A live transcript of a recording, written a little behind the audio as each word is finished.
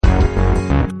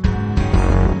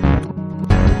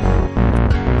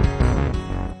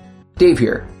Dave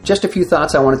here. Just a few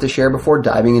thoughts I wanted to share before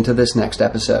diving into this next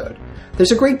episode.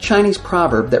 There's a great Chinese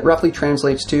proverb that roughly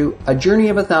translates to, "A journey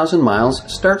of 1,000 miles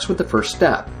starts with the first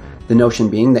step." The notion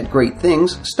being that great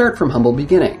things start from humble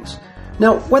beginnings.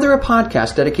 Now, whether a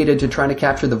podcast dedicated to trying to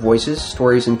capture the voices,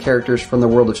 stories, and characters from the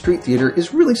world of street theater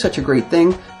is really such a great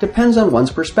thing depends on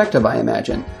one's perspective, I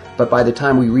imagine. But by the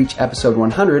time we reach episode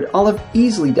 100, I'll have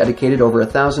easily dedicated over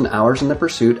 1,000 hours in the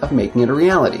pursuit of making it a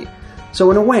reality. So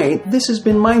in a way, this has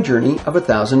been my journey of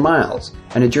 1,000 miles,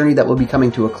 and a journey that will be coming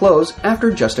to a close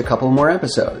after just a couple more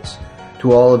episodes.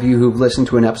 To all of you who've listened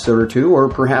to an episode or two, or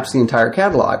perhaps the entire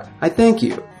catalog, I thank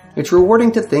you. It's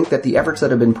rewarding to think that the efforts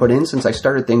that have been put in since I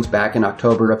started things back in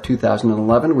October of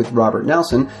 2011 with Robert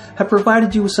Nelson have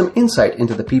provided you with some insight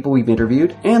into the people we've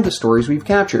interviewed and the stories we've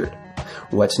captured.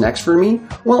 What's next for me?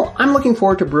 Well, I'm looking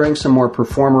forward to brewing some more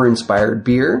performer-inspired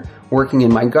beer, working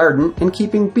in my garden, and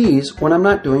keeping bees when I'm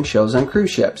not doing shows on cruise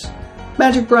ships.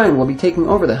 Magic Brian will be taking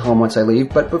over the helm once I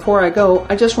leave, but before I go,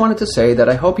 I just wanted to say that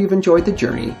I hope you've enjoyed the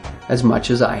journey as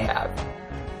much as I have.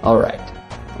 Alright,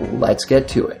 let's get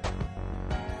to it.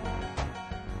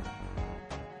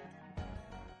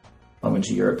 I went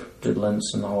to Europe, did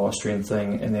Linz and the whole Austrian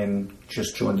thing, and then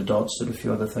just joined the dots, did a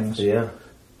few other things. Yeah.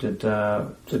 Did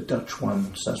the Dutch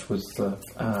one, starts with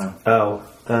I know.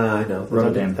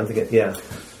 Rotterdam. I'm thinking, yeah.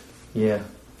 Yeah.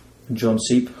 John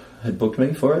Seep had booked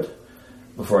me for it.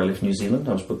 Before I left New Zealand,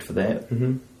 I was booked for that.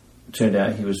 Mm-hmm. Turned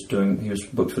out he was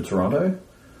booked for Toronto.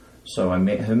 So I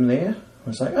met him there. I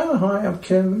was like, "Oh, hi, I'm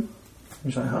Kim."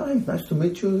 He's like, "Hi, nice to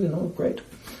meet you, great."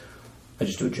 I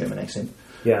just do a German accent.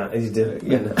 Yeah, you did.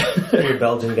 Yeah. You're a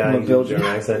Belgian guy, you do a German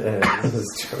accent. Yeah, this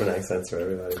is German accents for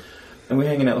everybody. And we were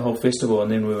hanging out the whole festival,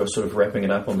 and then we were sort of wrapping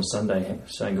it up on the Sunday,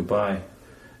 saying goodbye.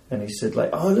 And he said,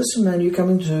 "Oh, listen, man, you're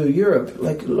coming to Europe.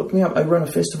 Look me up. I run a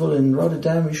festival in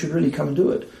Rotterdam. You should really come and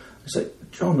do it." I was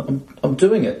like, "John, I'm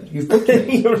doing it. You've booked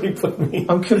me. You already booked me.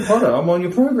 I'm Kim Potter. I'm on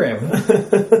your program."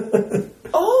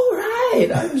 Oh,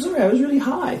 right. I'm sorry. I was really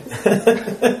high.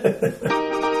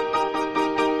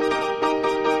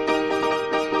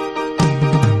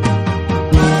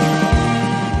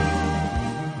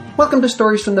 Welcome to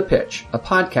Stories from the Pitch, a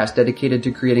podcast dedicated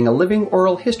to creating a living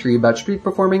oral history about street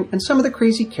performing and some of the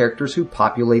crazy characters who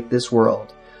populate this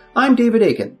world. I'm David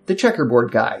Aiken, the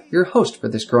checkerboard guy, your host for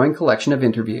this growing collection of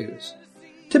interviews.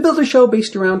 To build a show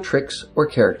based around tricks or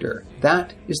character,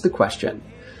 that is the question.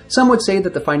 Some would say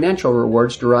that the financial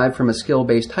rewards derived from a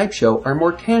skill-based hype show are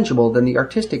more tangible than the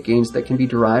artistic gains that can be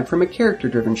derived from a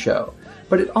character-driven show,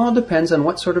 but it all depends on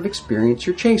what sort of experience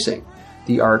you're chasing.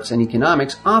 The arts and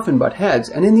economics often butt heads,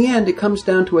 and in the end it comes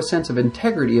down to a sense of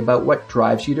integrity about what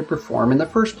drives you to perform in the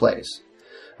first place.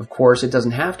 Of course, it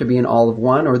doesn't have to be an all of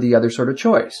one or the other sort of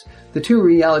choice. The two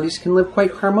realities can live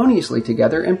quite harmoniously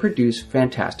together and produce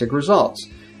fantastic results.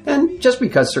 And just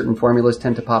because certain formulas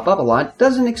tend to pop up a lot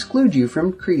doesn't exclude you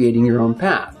from creating your own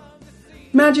path.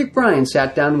 Magic Brian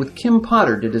sat down with Kim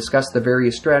Potter to discuss the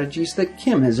various strategies that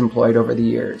Kim has employed over the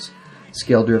years.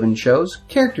 Skill-driven shows,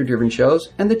 character-driven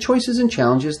shows, and the choices and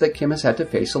challenges that Kim has had to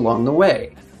face along the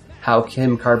way. How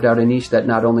Kim carved out a niche that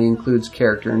not only includes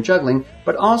character and juggling,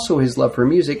 but also his love for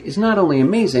music is not only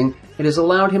amazing, it has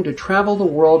allowed him to travel the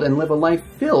world and live a life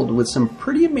filled with some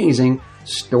pretty amazing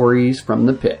stories from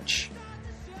the pitch.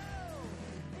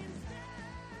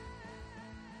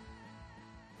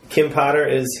 Kim Potter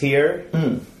is here,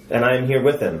 and I am here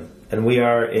with him. And we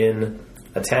are in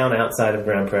a town outside of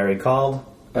Grand Prairie called...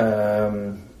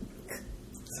 starts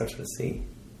with a C.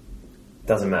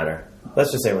 Doesn't matter.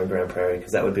 Let's just say we're in Grand Prairie,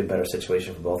 because that would be a better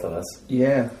situation for both of us.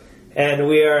 Yeah. And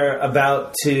we are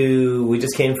we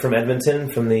just came from Edmonton,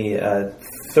 from the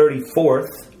 34th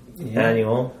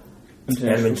annual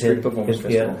Edmonton Street Performance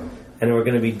Festival. And we're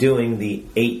going to be doing the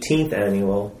 18th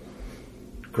annual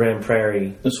Grand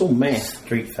Prairie It's all math.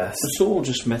 Street Fest. It's all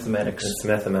just mathematics. It's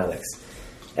mathematics.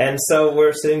 And so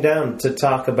we're sitting down to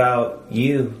talk about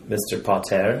you, Mr.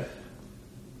 Potter.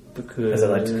 Because, as I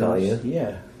like to call you.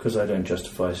 Yeah, because I don't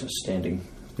justify standing.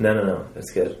 No. It's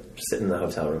good. Just sit in the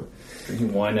hotel room.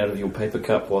 Drinking wine out of your paper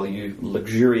cup while you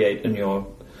luxuriate in your...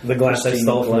 The glass I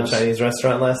stole from the Chinese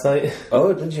restaurant last night.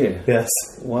 Oh, did you? Yes.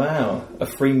 Wow. A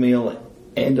free meal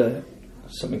and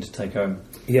something to take home.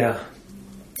 Yeah.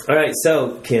 All right,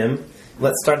 so, Kim,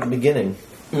 let's start at the beginning.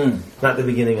 Not the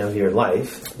beginning of your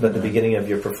life, but the beginning of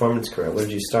your performance career. Where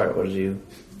did you start? What did you...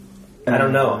 I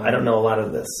don't know. I don't know a lot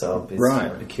of this, so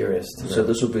I'd be curious to know. So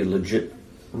this will be legit,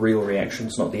 real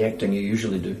reactions, not the acting you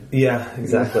usually do. Yeah,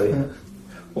 exactly.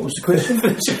 What was the question?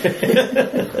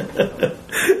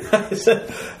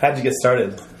 How'd you get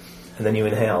started? And then you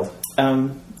inhaled.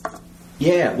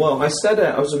 Yeah, well, I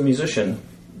was a musician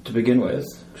to begin with,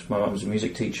 because my mum was a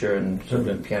music teacher and sort of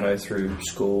learned piano through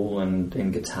school and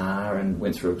then guitar and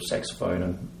went through saxophone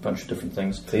and a bunch of different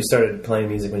things. So you started playing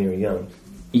music when you were young?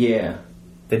 Yeah.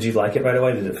 Did you like it right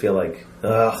away? Did it feel like,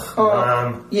 ugh,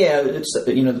 Mom? Yeah, it's,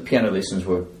 the piano lessons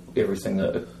were everything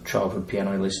that a childhood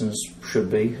piano lessons should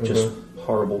be, just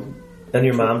horrible. And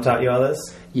your mom taught you all this?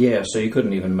 Yeah, so you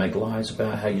couldn't even make lies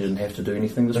about how you didn't have to do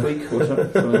anything this week or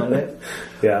something like that.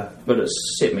 Yeah. But it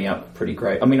set me up pretty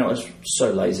great. I mean, I was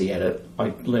so lazy at it.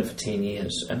 I learned for 10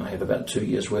 years and I have about 2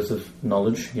 years worth of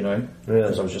knowledge, Really?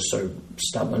 because I was just so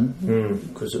stubborn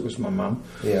because it was my mum.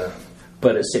 Yeah.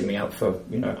 But it set me up for,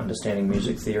 understanding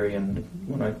music theory, and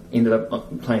when I ended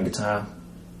up playing guitar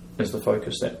as the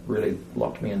focus, that really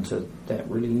locked me into that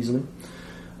really easily.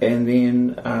 And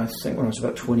then I think when I was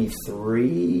about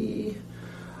 23,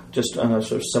 just on a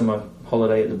sort of summer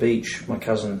holiday at the beach, my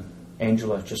cousin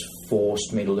Angela just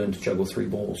forced me to learn to juggle 3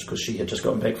 balls because she had just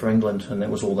gotten back from England and that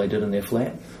was all they did in their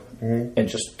flat, and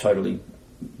just totally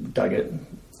dug it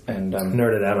and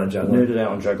nerded out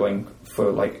on juggling.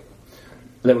 For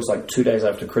that was 2 days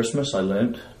after Christmas I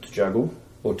learned to juggle,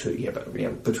 or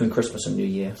between Christmas and New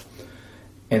Year,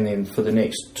 and then for the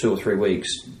next 2 or 3 weeks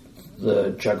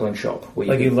the juggling shop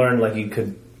where you learned you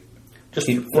could just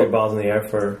keep 3 balls in the air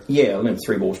for... Yeah, I learned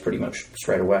 3 balls pretty much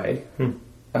straight away.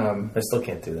 I still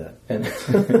can't do that. And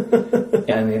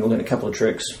then I learned a couple of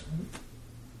tricks.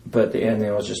 And then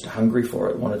I was just hungry for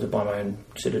it. Wanted to buy my own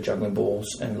set of juggling balls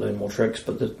and learn more tricks.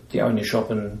 But the only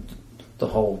shop in the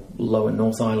whole lower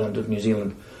North Island of New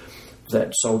Zealand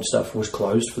that sold stuff was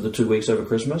closed for the 2 weeks over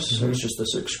Christmas. So it was just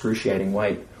this excruciating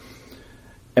wait.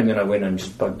 And then I went and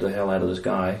just bugged the hell out of this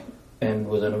guy. And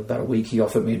within about a week he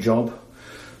offered me a job.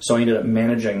 So I ended up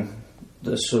managing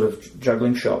this sort of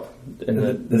juggling shop.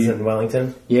 This is in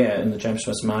Wellington? Yeah, in the James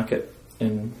Smith Market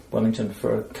in Wellington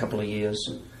for a couple of years.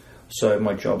 So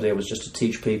my job there was just to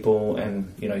teach people,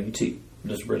 and you teach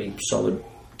this really solid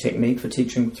technique for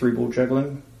teaching 3-ball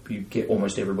juggling. You get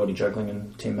almost everybody juggling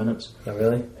in 10 minutes. Oh,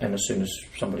 really? And as soon as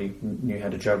somebody knew how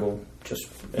to juggle, just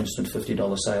instant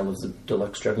 $50 sale of the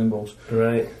deluxe juggling balls.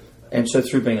 Right. And so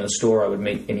through being in the store, I would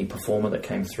meet any performer that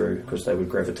came through because they would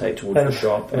gravitate towards the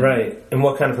shop. Right. And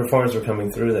what kind of performers were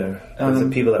coming through there? Was it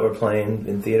people that were playing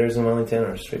in theatres in Wellington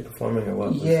or street performing or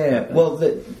what?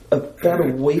 About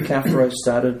a week after I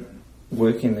started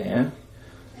working there,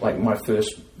 my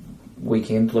first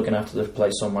weekend looking after the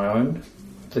place on my own,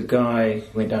 the guy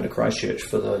went down to Christchurch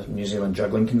for the New Zealand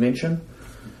Juggling Convention,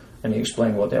 and he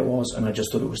explained what that was, and I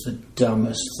just thought it was the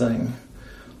dumbest thing.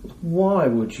 Why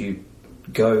would you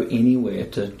go anywhere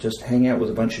to just hang out with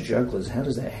a bunch of jugglers? How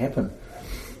does that happen?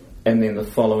 And then the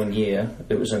following year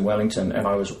it was in Wellington and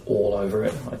I was all over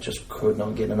it. I just could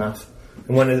not get enough.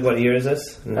 And what year is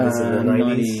this? This is in the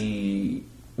 90s?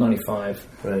 95.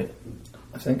 Right.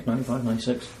 I think 95,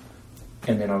 96.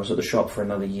 And then I was at the shop for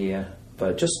another year,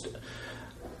 but just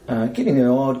getting an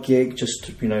odd gig,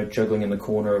 just juggling in the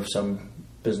corner of some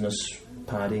business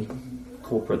party,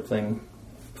 corporate thing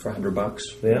for $100.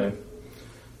 Yeah.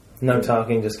 No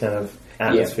talking, just kind of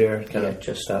atmosphere, kind of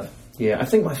just stuff. Yeah, I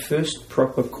think my first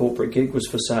proper corporate gig was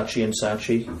for Saatchi &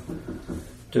 Saatchi,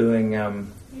 doing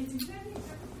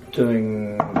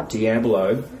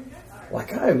Diablo.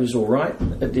 I was all right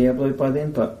at Diablo by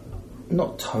then, but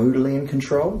not totally in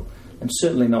control, and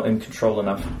certainly not in control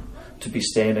enough to be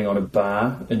standing on a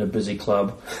bar in a busy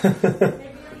club,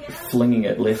 flinging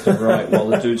it left and right while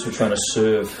the dudes were trying to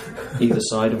serve either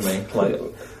side of me.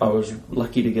 I was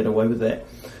lucky to get away with that.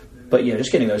 But yeah,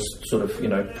 just getting those sort of,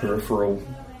 peripheral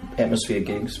atmosphere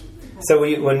gigs. So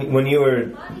when you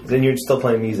were, then you're still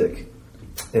playing music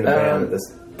in a band at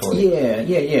this point?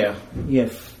 Yeah.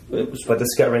 It was, but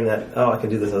discovering that, I can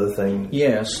do this other thing.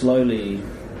 Yeah, slowly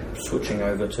switching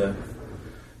over to...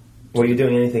 Were you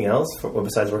doing anything else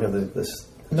besides working at this?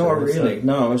 No, really.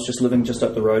 No, I was just living just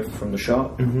up the road from the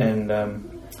shop, and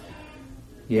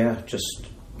just...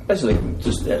 Basically,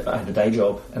 I had a day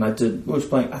job, and I think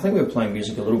we were playing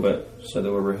music a little bit, so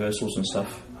there were rehearsals and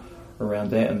stuff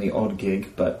around that, and the odd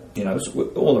gig, but, it was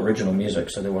all original music,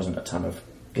 so there wasn't a ton of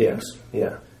gigs.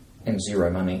 Yeah. And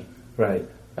zero money. Right.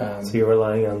 So you were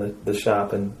relying on the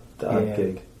shop and the odd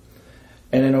gig.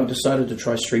 And then I decided to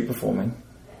try street performing,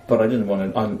 but I didn't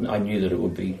want to, I knew that it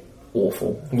would be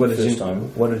awful the first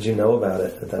time. What did you know about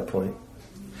it at that point?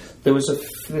 There was a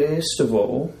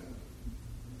festival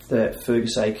that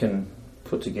Fergus Aiken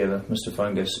put together, Mr.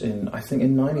 Fungus, in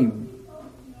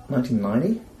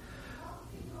 1990.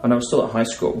 And I was still at high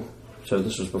school, so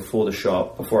this was before the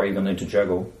shop, before I even learned to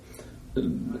juggle.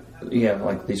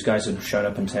 These guys had shown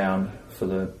up in town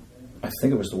for I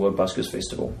think it was the Buskers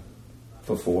Festival,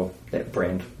 before that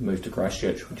brand moved to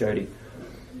Christchurch with Jody.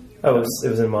 Oh, it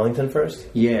was in Wellington first?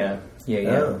 Yeah.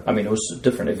 Oh. I mean, it was a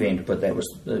different event, but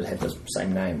it had the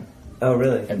same name. Oh,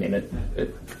 really? And then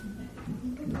it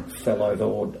fell over,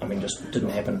 or I mean, just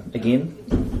didn't happen again.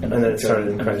 And then it started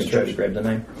in Christchurch. Jody grabbed the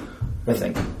name, I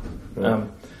think. Yeah.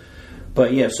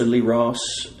 But yeah, so Lee Ross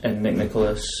and Nick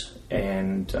Nicholas,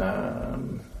 and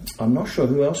I'm not sure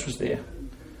who else was there.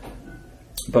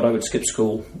 But I would skip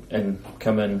school and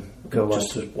come in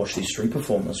just to watch these street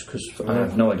performers, because I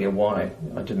have no idea why.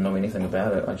 I didn't know anything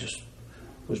about it. I just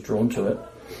was drawn to it.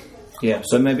 Yeah,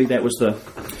 so maybe that was the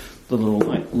little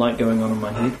light going on in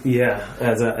my head. Yeah,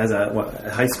 as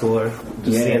a high schooler,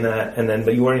 just seeing that,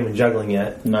 but you weren't even juggling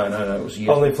yet. No, it was years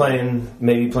only playing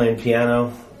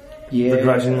piano. Yeah,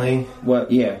 begrudgingly. Well,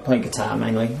 yeah, playing guitar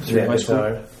mainly through high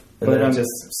school. And then it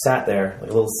just sat there like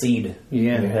a little seed in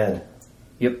your head.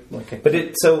 Yep. Okay. But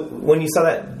so when you saw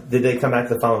that, did they come back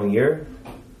the following year,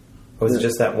 or was it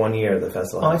just that 1 year of the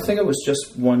festival? I think it was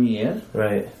just 1 year.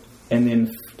 Right. And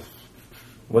then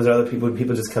was there other people? Would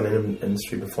people just come in and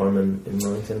street perform in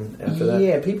Wellington after that?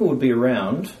 Yeah, people would be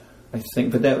around, I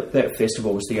think. But that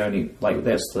festival was the only,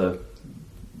 that's the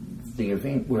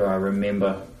event where I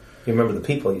remember. You remember the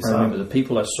people you saw? I remember the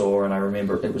people I saw, and I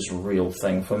remember it was a real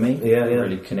thing for me. Yeah.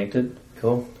 Really connected.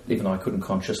 Cool. Even though I couldn't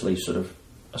consciously sort of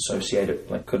associate it,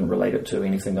 couldn't relate it to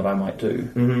anything that I might do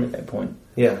at that point.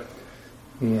 Yeah.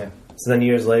 Yeah. So then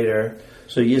years later,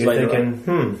 you're later,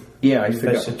 thinking, I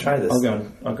figured I should try this.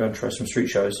 I'll go and try some street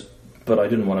shows, but I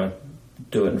didn't want to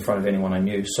do it in front of anyone I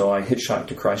knew, so I hitchhiked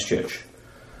to Christchurch.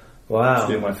 Wow.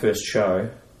 To do my first show,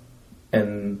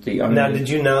 and Now, did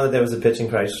you know that there was a pitch in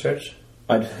Christchurch?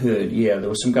 I'd heard, there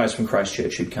were some guys from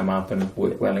Christchurch who'd come up and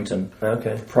work Wellington.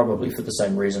 Okay. Probably for the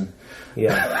same reason.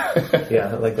 Yeah.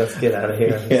 Yeah, let's get out of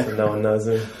here so no one knows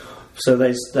me. So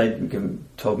they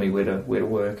told me where to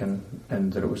work and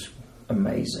that it was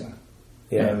amazing.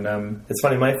 Yeah. And it's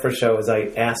funny, my first show was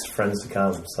I asked friends to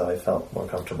come, so I felt more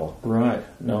comfortable. Right.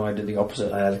 No, I did the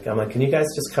opposite. I'm like, can you guys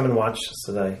just come and watch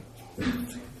so that I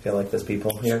feel like there's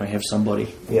people here? So I have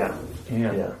somebody. Yeah.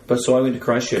 But so I went to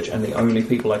Christchurch, and the only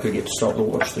people I could get to stop to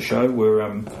watch the show were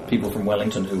people from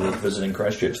Wellington who were visiting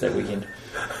Christchurch that weekend.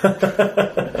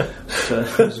 So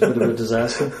it was a bit of a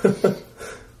disaster.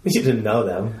 You didn't know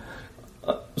them.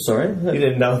 Sorry? You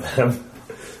didn't know them.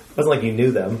 It wasn't like you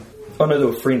knew them. Oh no, they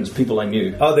were friends, people I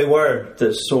knew. Oh, they were?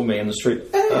 That saw me in the street.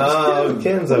 Hey,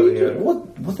 Ken's over here.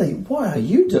 What are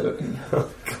you doing? Oh,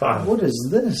 God. What is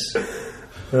this?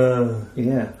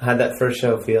 How'd that first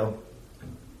show feel?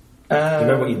 Do you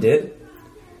remember what you did?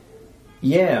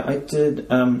 Yeah, I did.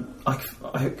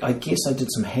 I guess I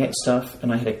did some hat stuff,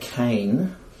 and I had a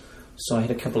cane. So I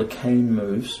had a couple of cane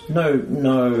moves.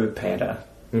 No patter.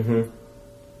 Mm-hmm.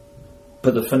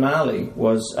 But the finale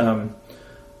was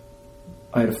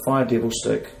I had a fire devil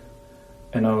stick,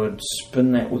 and I would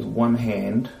spin that with one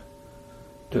hand,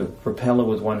 do a propeller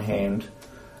with one hand,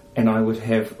 and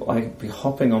I'd be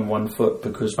hopping on one foot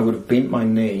because I would have bent my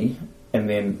knee and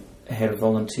then had a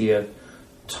volunteer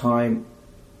tie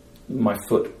my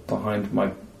foot behind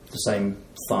the same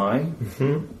thigh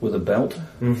with a belt.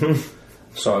 Mm-hmm.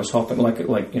 So I was hopping like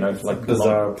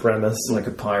bizarre premise, like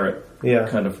a pirate,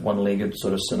 kind of one-legged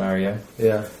sort of scenario.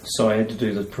 Yeah. So I had to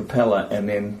do the propeller and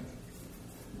then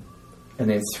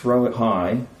throw it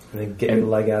high, and then get your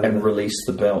leg out and release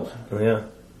the belt. Yeah,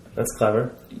 that's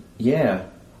clever. Yeah,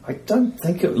 I don't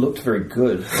think it looked very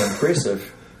good or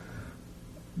impressive,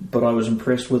 but I was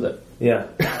impressed with it. Yeah.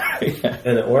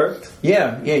 And it worked?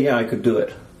 Yeah, I could do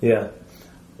it. Yeah.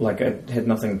 Like I had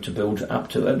nothing to build up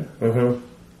to it, mm-hmm.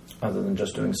 other than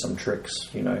just doing some tricks,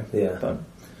 Yeah. But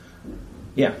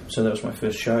yeah, so that was my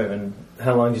first show. And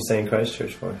how long did you stay in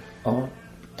Christchurch for?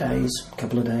 Days, a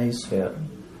couple of days. Yeah.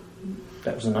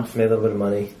 That was enough. Made a little bit of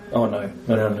money. Oh no.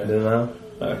 Didn't know?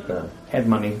 No. Had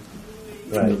money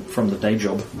from the day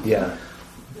job. Yeah.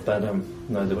 But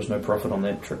no, there was no profit on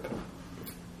that trip.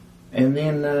 And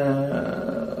then,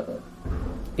 a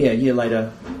year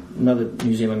later, another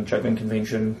New Zealand juggling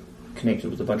convention,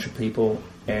 connected with a bunch of people,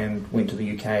 and went to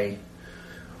the UK.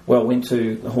 Well, went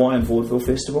to the Hawaiian Vaudeville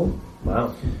Festival.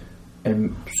 Wow.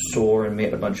 And saw and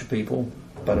met a bunch of people.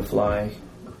 Butterfly.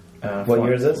 What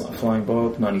year is this? Flying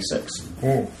Bob, 96.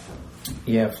 Mm.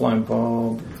 Yeah, Flying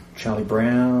Bob, Charlie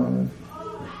Brown,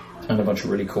 and a bunch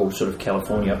of really cool sort of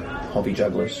California hobby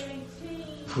jugglers.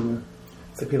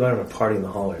 It's like people are having a party in the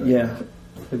hall here. Yeah.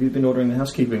 Have you been ordering the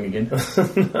housekeeping again? I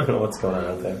don't know what's going on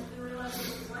out there.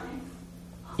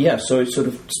 Yeah, so I sort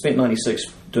of spent 96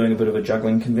 doing a bit of a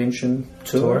juggling convention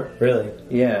tour. Really?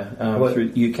 Yeah, through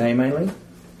UK mainly.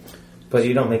 But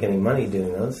you don't make any money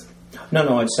doing those.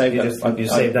 No, I'd saved up. You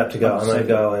saved up to go. I'm going to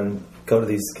go and go to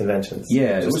these conventions.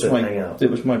 Yeah, just to hang out. It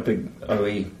was my big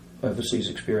OE overseas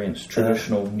experience,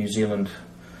 traditional New Zealand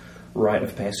rite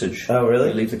of passage. Oh, really?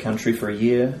 You leave the country for a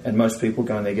year, and most people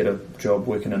go and they get a job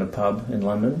working in a pub in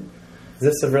London. Is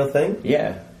this a real thing?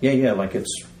 Yeah. Like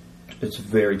it's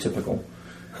very typical.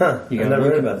 Huh? You I've never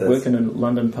heard about this. Work in a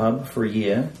London pub for a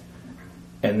year,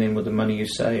 and then with the money you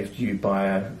saved, you buy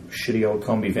a shitty old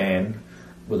combi van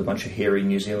with a bunch of hairy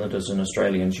New Zealanders and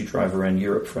Australians. You drive around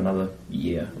Europe for another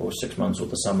year or 6 months or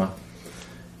the summer.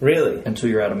 Really? Until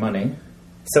you're out of money.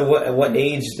 So what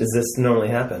age does this normally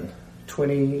happen?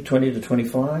 20 to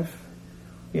 25.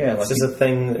 Yeah, like it's just a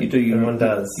thing that everyone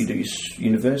does. You do your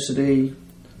university,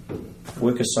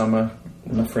 work a summer,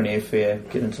 enough for an airfare,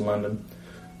 get into London.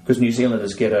 Because New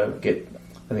Zealanders get I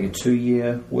think a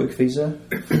 2-year work visa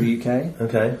for the UK.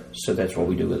 Okay. So that's what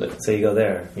we do with it. So you go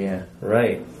there. Yeah.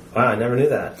 Right. Wow, I never knew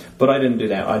that. But I didn't do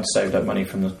that. I'd saved up money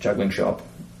from the juggling shop.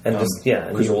 And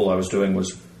because all I was doing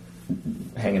was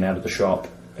hanging out at the shop,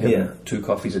 having 2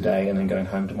 coffees a day, and then going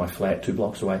home to my flat 2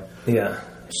 blocks away. Yeah.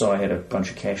 So I had a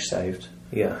bunch of cash saved.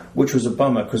 Yeah. Which was a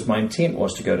bummer, because my intent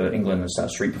was to go to England and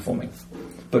start street performing.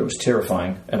 But it was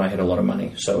terrifying, and I had a lot of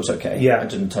money, so it was okay. Yeah. I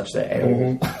didn't touch that at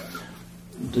all.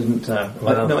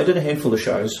 I did a handful of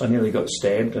shows. I nearly got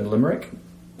stabbed in Limerick.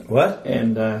 What?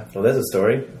 And well, there's a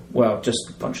story. Well, just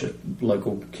a bunch of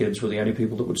local kids were the only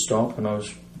people that would stop, and I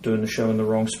was doing the show in the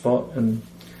wrong spot, and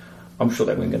I'm sure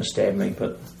they weren't going to stab me,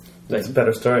 but that's a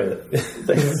better story.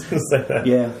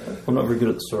 Yeah, I'm not very good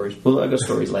at the stories. Well, I got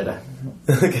stories later.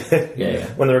 Okay. Yeah.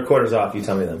 When the recorder's off, you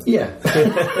tell me them. Yeah.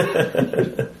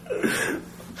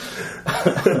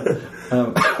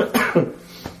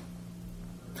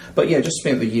 But yeah, just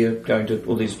spent the year going to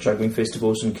all these juggling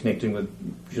festivals and connecting with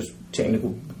just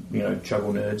technical,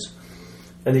 juggle nerds.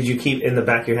 And did you keep in the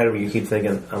back of your head, were you keep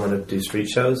thinking, I want to do street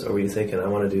shows? Or were you thinking, I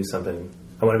want to do something,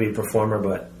 I want to be a performer,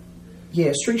 but...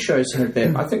 Yeah, street shows had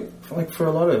that. I think, like, for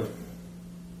a lot of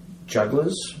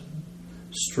jugglers,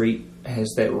 street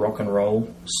has that rock and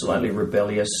roll, slightly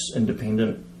rebellious,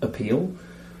 independent appeal.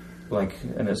 Like,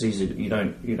 and it's easy. You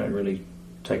don't really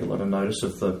take a lot of notice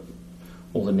of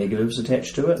all the negatives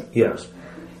attached to it. Yeah.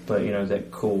 But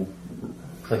that cool,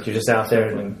 like you're just out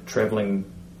there traveling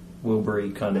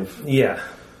Wilbury kind of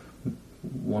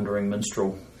wandering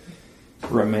minstrel,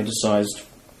 romanticized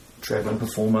traveling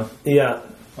performer. Yeah.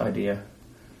 Idea.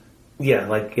 Yeah,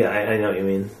 I know what you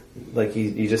mean. Like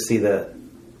you just see the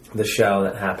show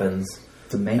that happens,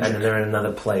 the magic, and then they're in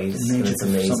another place, and it's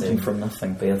amazing. Something from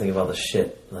nothing. But you don't think of all the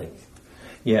shit, like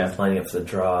lining up for the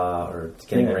draw, or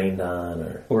getting rained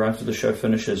on, or after the show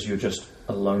finishes, you're just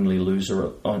a lonely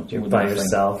loser you're by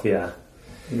yourself. Yeah.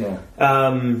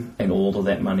 And all of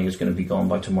that money is going to be gone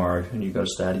by tomorrow, and you've got to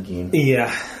start again.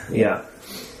 Yeah.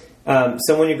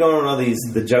 So when you're going on all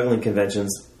the juggling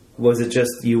conventions, was it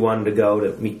just you wanted to go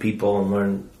to meet people and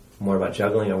learn more about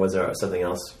juggling, or was there something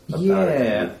else about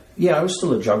it? Yeah, I was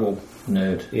still a juggle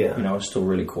nerd. Yeah. I was still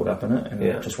really caught up in it, and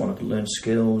I just wanted to learn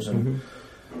skills, and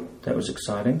that was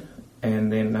exciting.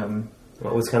 And then...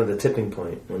 what was kind of the tipping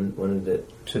point? When did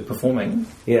it... To performing?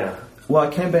 Yeah. Well, I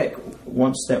came back,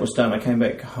 once that was done, I came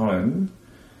back home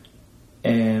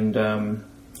and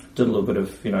did a little bit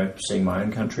of, seeing my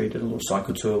own country, did a little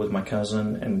cycle tour with my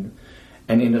cousin, and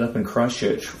ended up in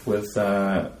Christchurch with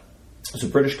there's a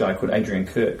British guy called Adrian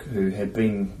Kirk, who had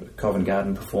been a Covent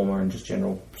Garden performer and just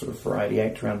general sort of variety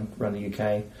act around the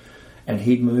UK, and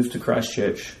he'd moved to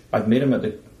Christchurch. I'd met him at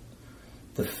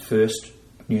the first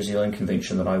New Zealand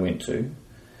convention that I went to.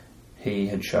 He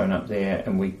had shown up there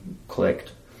and we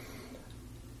clicked,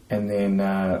 and then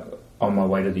on my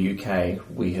way to the UK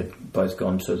we had both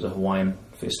gone to the Hawaiian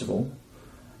festival,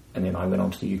 and then I went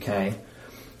on to the UK.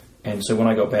 And so when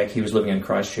I got back, he was living in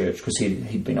Christchurch because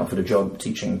he'd been offered a job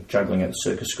teaching juggling at the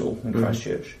circus school in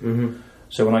Christchurch. Mm-hmm.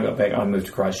 So when I got back, I moved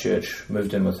to Christchurch,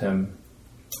 moved in with him,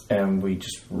 and we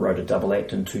just wrote a double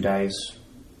act in 2 days,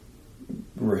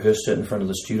 rehearsed it in front of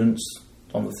the students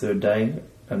on the 3rd day,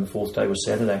 and the 4th day was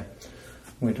Saturday.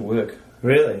 Went to work.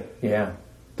 Really? Yeah.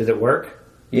 Did it work?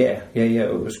 Yeah,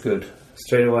 it was good.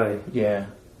 Straight away? Yeah.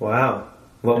 Wow.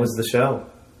 What was the show?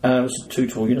 It was 2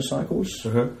 tall unicycles.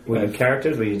 Were you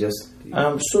characters? Were you just...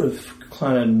 sort of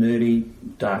kind of nerdy,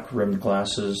 dark-rimmed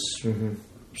glasses,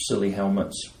 silly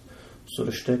helmets, sort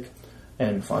of shtick,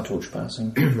 and fire torch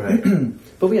passing. Right.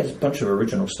 But we had a bunch of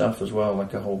original stuff as well,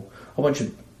 like a whole bunch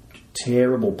of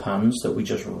terrible puns that we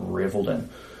just revelled in.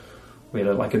 We had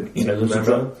there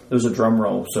was a drum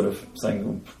roll sort of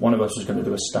thing. One of us was going to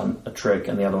do a stunt, a trick,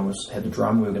 and the other one had the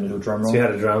drum. We were going to do a drum roll. So you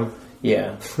had a drum?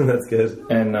 Yeah. That's good.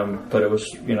 And but it was,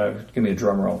 give me a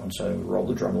drum roll. And so we rolled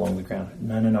the drum along the ground.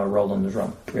 No, roll on the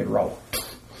drum. We had roll.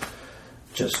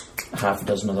 Just half a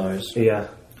dozen of those. Yeah.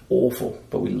 Awful,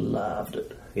 but we loved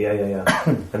it. Yeah.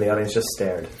 And the audience just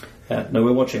stared. No,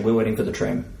 we're watching. We're waiting for the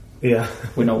tram. Yeah.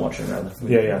 We're not watching, rather.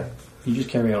 Yeah. You just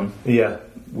carry on. Yeah.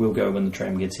 We'll go when the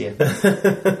tram gets here.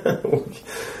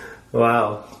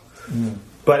 Wow.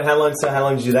 But how long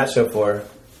did you do that show for?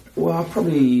 Well,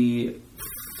 probably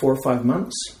 4 or 5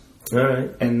 months. All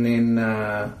right. And then...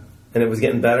 and it was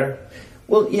getting better?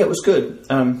 Well, yeah, it was good.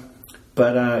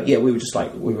 But we were just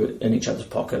we were in each other's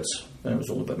pockets, and it was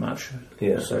all a bit much.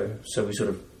 Yeah. So we sort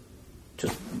of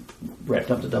just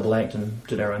wrapped up the double act and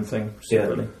did our own thing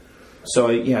separately. Yeah. So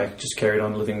I just carried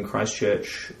on living in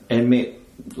Christchurch and met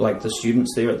the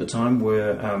students there at the time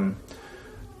were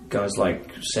guys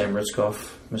like Sam Rizkoff,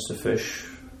 Mr. Fish,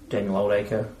 Daniel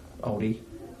Oldacre, Oldie,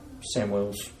 Sam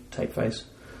Wills, Tapeface,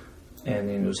 and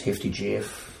then there was Hefty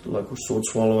Jeff, the local sword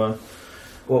swallower.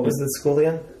 What was the school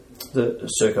again? The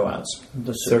Circo Arts.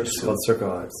 The Circus called Circo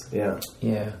Arts, yeah.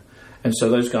 Yeah. And so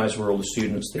those guys were all the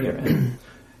students there.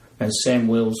 And Sam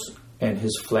Wills and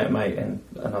his flatmate and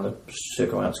another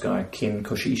Circo Arts guy, Ken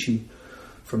Koshishi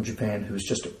from Japan, who was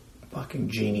just a fucking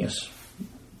genius,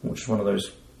 which is one of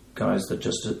those guys that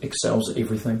just excels at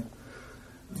everything.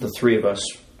 The three of us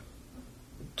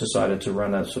decided to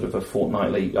run a sort of a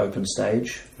fortnightly open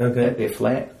stage at their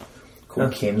flat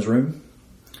called Ken's Room.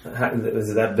 Was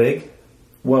it that big?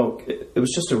 Well, it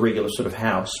was just a regular sort of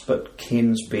house, but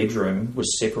Ken's bedroom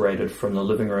was separated from the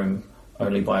living room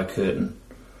only by a curtain.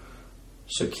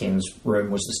 So Ken's room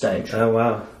was the stage. Oh,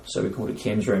 wow. So we called it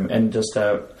Ken's Room. And just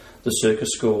the circus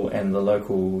school and the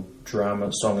local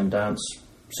drama, song and dance,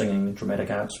 singing dramatic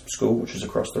arts school, which is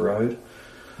across the road,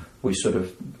 we sort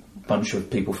of, bunch of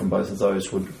people from both of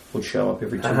those would show up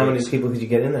every 2 weeks. How many people could you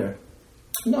get in there?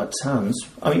 Not tons.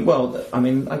 I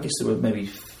guess there were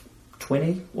maybe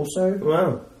 20 or so.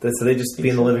 Wow. So they just be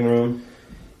in the living room?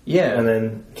 Yeah. And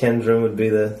then Ken's room would be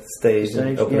the stage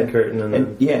and open the curtain.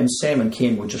 And Sam and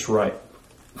Ken would just write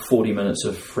 40 minutes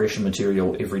of fresh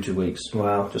material every 2 weeks.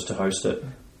 Wow. Just to host it.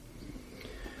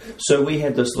 So we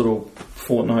had this little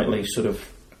fortnightly sort of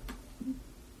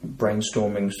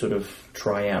brainstorming sort of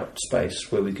tryout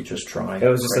space where we could just try. It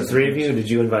was just the three of you, or did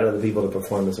you invite other people to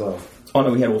perform as well? Oh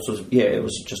no, we had all sorts of, it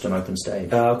was just an open stage.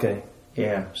 Oh, okay.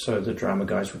 Yeah, so the drama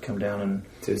guys would come down and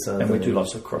do something. And we'd do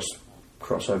lots of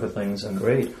crossover things and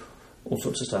great. All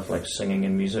sorts of stuff like singing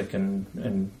and music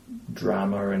and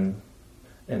drama and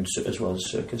as well as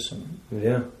circus and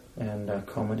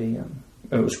comedy.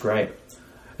 It was great.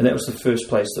 And that was the first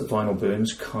place that Vinyl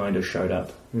Burns kind of showed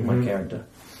up, my character.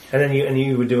 And then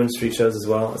you were doing street shows as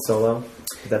well, solo,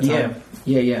 at that time?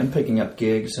 Yeah, and picking up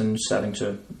gigs and starting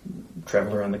to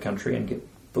travel around the country and get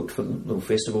booked for little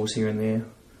festivals here and there.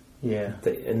 Yeah.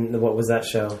 And what was that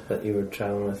show that you were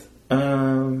traveling with?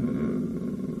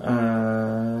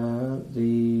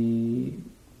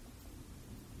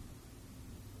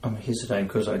 I'm hesitating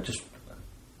because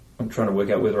I'm trying to work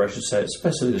out whether I should say it's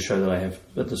basically the show that I have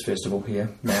at this festival here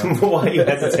now. Why are you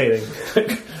hesitating?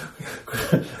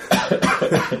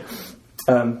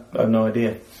 I have no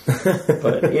idea.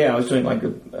 But yeah, I was doing like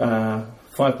a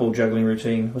 5-ball juggling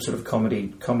routine, a sort of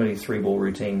comedy 3-ball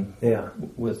routine. Yeah.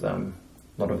 With a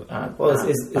lot of art,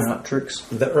 art tricks.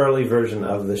 The early version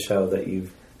of the show that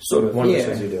you've sort of one of the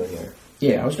shows you're doing here.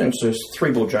 Yeah, I was doing just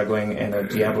 3-ball juggling and a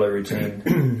Diablo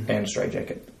routine and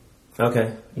straitjacket.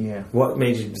 Okay. Yeah. What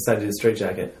made you decide to do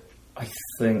straitjacket? I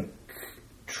think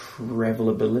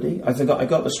travelability. I think I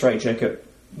got the straitjacket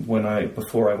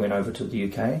before I went over to the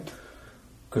UK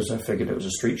because I figured it was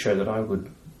a street show that I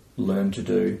would learn to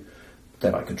do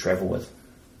that I could travel with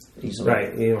easily.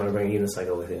 Right. You didn't want to bring a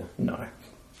unicycle with you. No.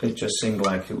 It just seemed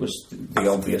like it was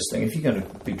the obvious thing. If you're going to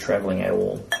be travelling at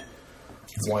all,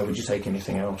 why would you take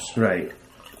anything else? Right.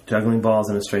 Juggling balls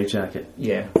in a straitjacket.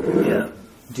 Yeah. Yeah.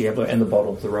 Diablo and the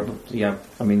bottle, the rubber. Yeah,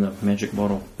 I mean the magic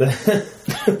bottle. I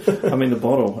mean the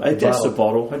bottle. That's the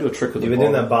bottle. I do a trick with the bottle. You've been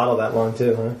doing that bottle that long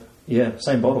too, huh? Yeah,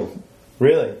 same bottle.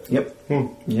 Really? Yep.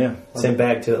 Yeah. Same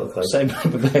bag too, it looks like. Same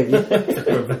paper bag, yeah.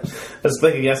 I was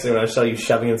thinking yesterday when I saw you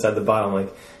shoving inside the bottle, I'm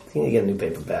like, I think I get a new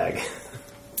paper bag.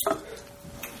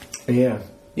 Yeah.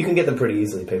 You can get them pretty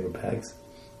easily, paper bags.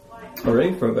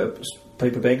 Already? From a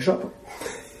paper bag shop?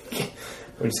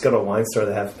 We just go to a wine store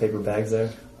that have paper bags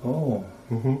there. Oh.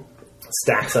 Mm-hmm.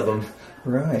 Stacks of them.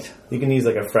 Right. You can use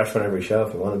like a fresh one every show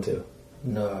if you wanted to.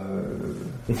 No.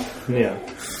 Yeah.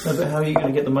 No, but how are you going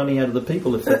to get the money out of the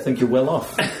people if they think you're well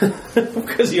off?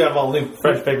 Because you have all new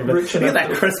fresh paper bags. Look at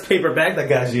that crisp paper bag that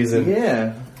guy's using.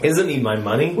 Yeah. He doesn't need my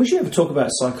money. We should ever talk about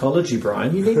psychology,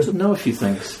 Brian. You need to know a few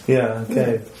things. Yeah,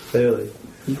 okay. Clearly.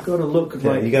 You've got to look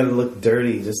like... you got to look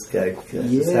dirty. Just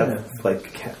have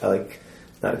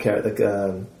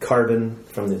carbon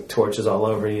from the torches all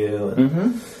over you.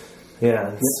 And Yeah,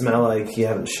 and smell like you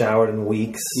haven't showered in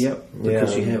weeks. Yep,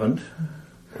 because you haven't.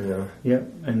 Yeah. Yep,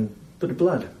 and a little bit of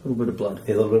blood. A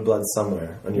little bit of blood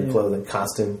somewhere on your clothing,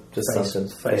 costume, just something.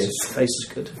 Face is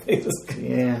good. Face is good.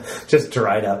 Yeah. Just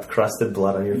dried up, crusted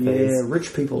blood on your face. Yeah,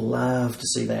 rich people love to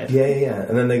see that. Yeah.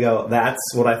 And then they go,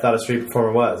 that's what I thought a street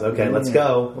performer was. Okay, let's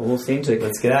go. Authentic.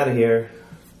 Let's get out of here.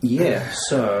 Yeah,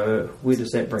 so where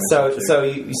does that bring us up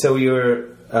to? So you were...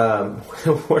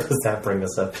 where does that bring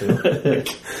us up to?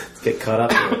 Let's get caught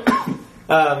up here.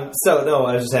 I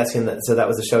was just asking that. So that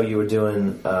was the show you were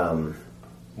doing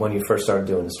when you first started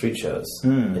doing the street shows,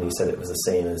 and you said it was the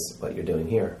same as what you're doing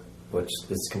here, which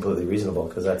is completely reasonable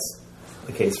because that's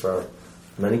the case for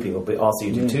many people. But also,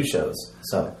 you do 2 shows.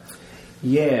 So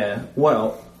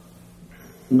well,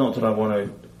 not that I want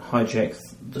to hijack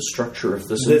the structure of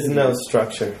this. There's no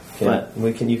structure. But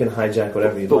you can hijack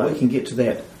whatever you want. But we can get to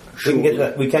that.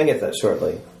 We can get that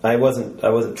shortly. I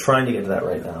wasn't trying to get to that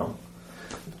right now.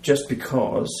 Just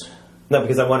because... No,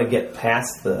 because I want to get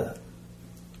past the...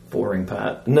 boring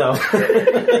part. No.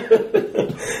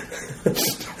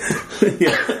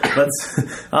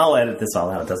 I'll edit this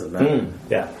all out. It doesn't matter.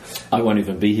 Yeah. I won't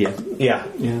even be here. Yeah.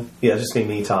 Just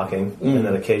me talking, and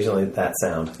then occasionally that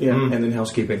sound. Yeah, and then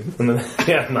housekeeping. And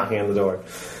then, knocking on the door.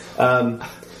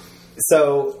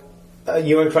 So,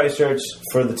 you were in Christchurch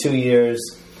for the 2 years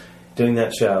doing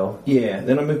that show. Yeah,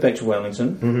 then I moved back to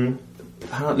Wellington,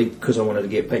 partly because I wanted to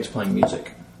get back to playing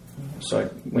music. So I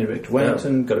went back to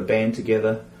Wellington, got a band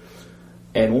together,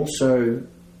 and also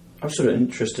I was sort of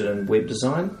interested in web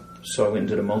design, so I went and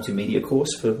did a multimedia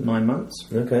course for 9 months.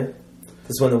 Okay. This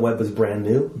is when the web was brand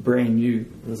new? Brand new.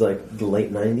 It was like the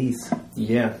late 90s?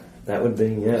 Yeah. That would be,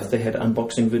 If they had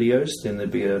unboxing videos, then there'd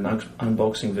be an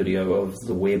unboxing video of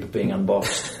the web being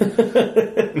unboxed.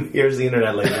 Here's the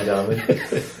internet, ladies and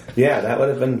gentlemen. Yeah, that would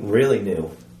have been really new.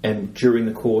 And during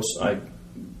the course, I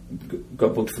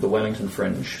got booked for the Wellington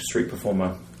Fringe street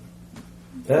performer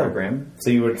program.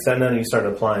 So you were sitting down and you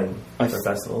started applying for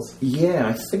festivals? Yeah,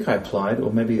 I think I applied,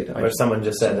 or maybe... Or someone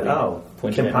just said,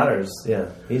 Kim Potter's,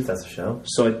 he does a show.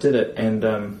 So I did it, and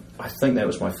I think that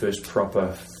was my first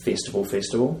proper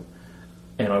festival.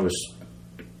 And I was,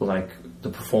 like, the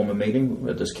performer meeting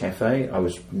at this cafe, I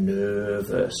was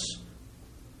nervous.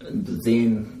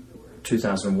 Then,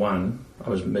 2001, I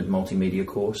was mid-multimedia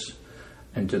course,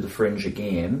 and did the Fringe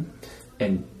again,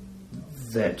 and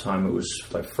that time it was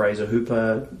like Fraser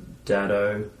Hooper,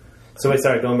 Dado. So wait,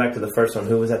 sorry, going back to the first one,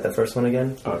 who was at the first one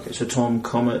again? Okay, so Tom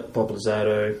Comet, Bob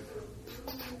Lozado,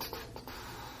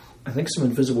 I think some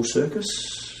Invisible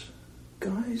Circus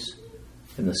guys,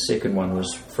 and the second one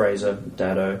was Fraser,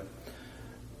 Dado,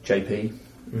 JP,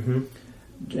 and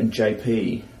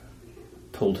JP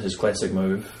pulled his classic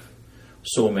move,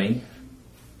 saw me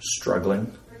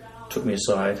struggling, took me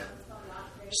aside,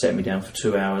 sat me down for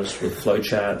 2 hours with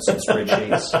flowcharts and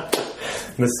spreadsheets.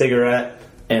 And the cigarette.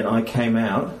 And I came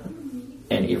out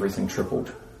and everything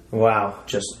tripled. Wow.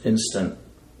 Just instant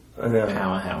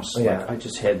powerhouse. Yeah. Like I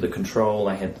just had the control,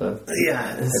 I had the,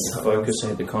 focus, I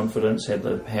had the confidence, had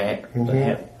the hat.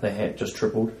 The hat just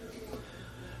tripled.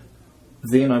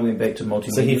 Then I went back to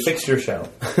multimedia. So he fixed your show.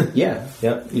 Yeah.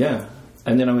 Yep. Yeah.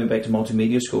 And then I went back to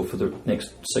multimedia school for the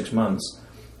next 6 months.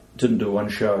 Didn't do one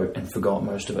show and forgot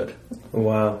most of it.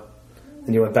 Wow.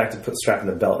 And you went back to strapping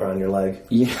the belt around your leg.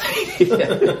 Yeah.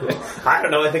 I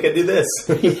don't know, I think I do this.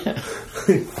 Yeah.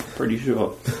 Pretty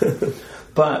sure.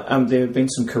 But there had been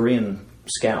some Korean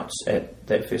scouts at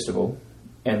that festival,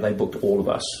 and they booked all of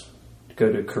us to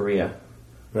go to Korea.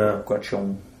 Yeah.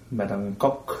 Gwacheong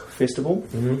Madangkok Festival.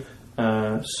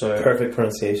 So perfect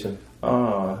pronunciation.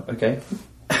 Oh, okay.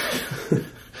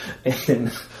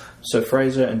 And so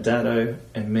Fraser and Dado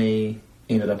and me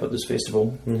ended up at this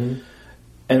festival, and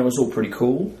it was all pretty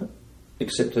cool,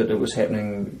 except that it was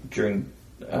happening during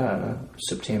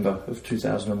September of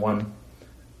 2001,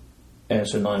 and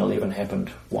so 9/11 happened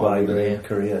while we were there. In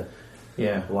Korea.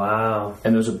 Yeah. Wow.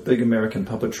 And there was a big American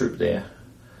puppet troupe there,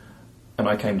 and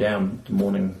I came down the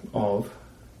morning of,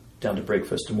 down to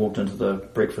breakfast, and walked into the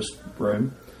breakfast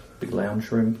room, big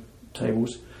lounge room,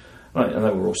 tables. And they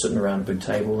were all sitting around a big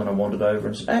table, and I wandered over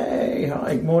and said, "Hey,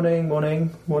 hi, morning,"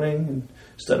 and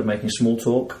started making small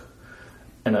talk.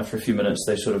 And after a few minutes,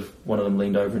 one of them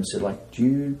leaned over and said, like, do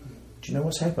you know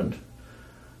what's happened?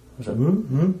 I was like,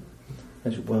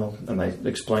 They said, well, and they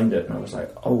explained it, and I was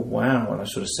like, oh, wow. And I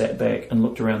sort of sat back and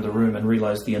looked around the room and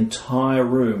realised the entire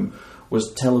room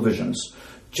was televisions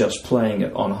just playing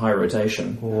it on high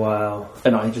rotation. Wow.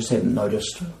 And I just hadn't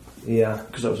noticed. Yeah.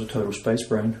 Because I was a total space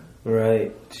brain.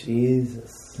 Right.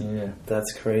 Jesus. Yeah.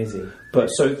 That's crazy. But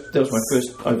so that was my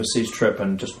first overseas trip,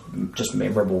 and just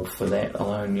memorable for that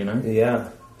alone, you know? Yeah.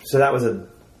 So that was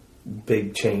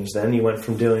big change then. You went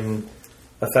from doing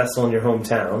a festival in your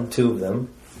hometown, 2 of them,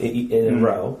 in a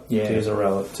row, 2 years in a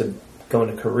row, to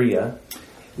going to Korea.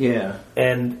 Yeah.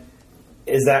 And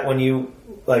is that when you,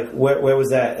 like, where was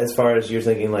that as far as you're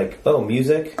thinking, like, oh,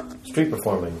 music, street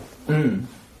performing?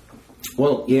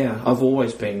 Well, yeah, I've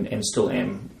always been, and still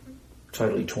am,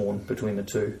 totally torn between the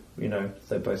two. You know,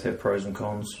 they both have pros and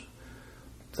cons.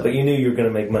 So, but you knew you were going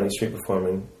to make money street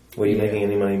performing. Were you making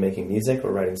any money making music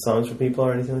or writing songs for people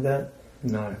or anything like that?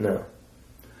 No.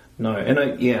 And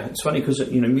it's funny because,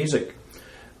 you know, music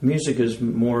is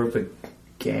more of a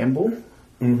gamble.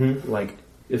 Mm-hmm. Like,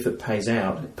 if it pays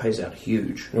out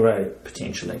huge. Right.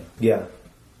 Potentially. Yeah.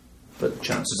 But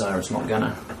chances are it's not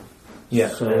gonna. Yeah.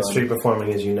 So, and street performing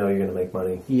is you know you're going to make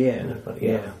money. Yeah.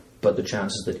 But the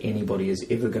chances that anybody is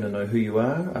ever going to know who you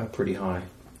are pretty high.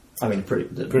 I mean, pretty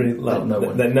low.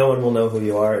 That no one will know who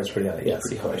you are is pretty high. Yes,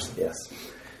 pretty high. Yes.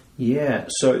 Yeah.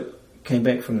 So came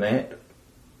back from that.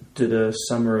 Did a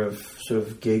summer of sort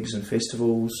of gigs and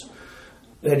festivals.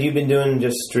 Had you been doing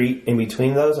just street in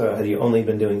between those, or had you only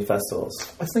been doing festivals?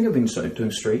 I think I've been doing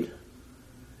street.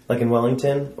 Like in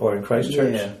Wellington or in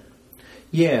Christchurch?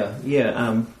 Yeah.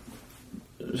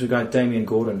 There's a guy, Damien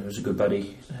Gordon, who's a good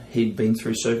buddy. He'd been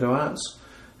through Circo Arts,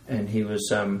 and he was,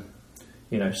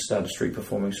 started street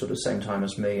performing sort of same time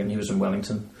as me, and he was in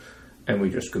Wellington, and we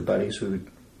were just good buddies. We would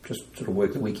just sort of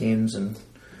work the weekends and...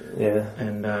 Yeah.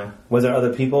 And was there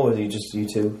other people, or was it just you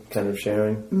two kind of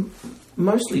sharing?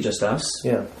 Mostly just us.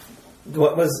 Yeah.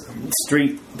 What was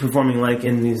street performing like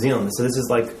in New Zealand? So this is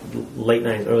like late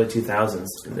 90s, early 2000s.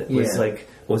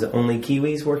 Was it only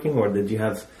Kiwis working, or did you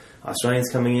have Australians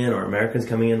coming in or Americans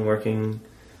coming in working?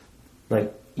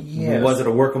 Like, was it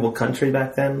a workable country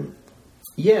back then?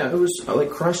 Yeah, it was like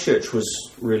Christchurch was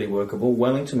really workable.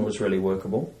 Wellington was really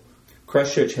workable.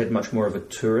 Christchurch had much more of a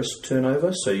tourist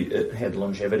turnover, so it had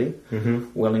longevity.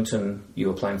 Mm-hmm. Wellington, you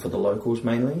were playing for the locals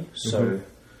mainly. So,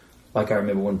 like I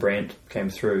remember when Brant came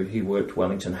through, he worked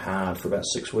Wellington hard for about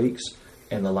 6 weeks,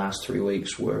 and the last 3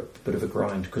 weeks were a bit of a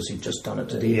grind because he'd just done it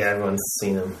to death. Yeah, everyone's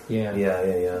seen him.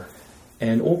 Yeah.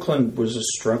 And Auckland was a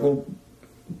struggle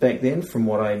back then, from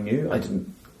what I knew. I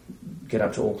didn't get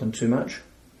up to Auckland too much.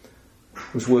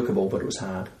 It was workable, but it was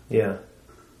hard. Yeah.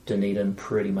 Dunedin,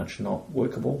 pretty much not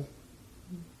workable.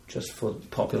 Just for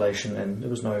population, and there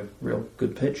was no real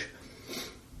good pitch.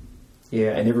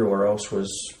 Yeah, and everywhere else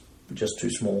was just too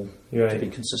small to be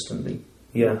consistently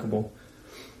workable.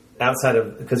 Outside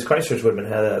of, because Christchurch would have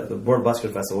been the World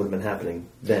Busker Festival would have been happening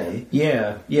then.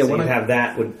 Yeah. So when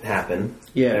that would happen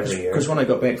every year. Because when I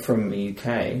got back from the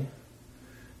UK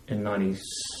in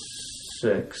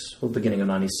 '96, or beginning of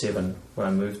 '97, when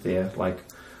I moved there, like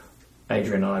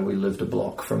Adrian and I, we lived a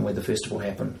block from where the festival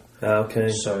happened. Okay.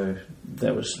 So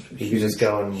that was huge. You just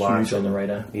go and watch huge on the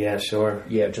radar. Yeah, sure.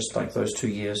 Yeah, just like those 2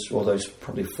 years, or those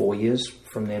probably 4 years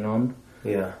from then on.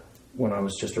 Yeah. When I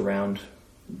was just around,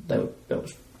 that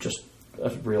was just a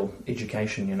real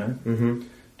education, you know. Mm-hmm.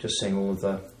 Just seeing all of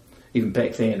the, even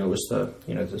back then, it was the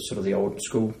sort of the old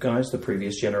school guys, the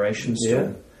previous generation.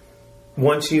 Still.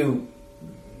 Once you,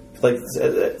 like,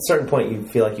 at a certain point, you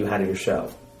feel like you had your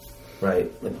show,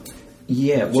 right? Like,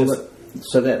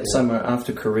 so that summer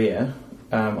after Korea,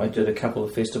 I did a couple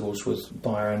of festivals with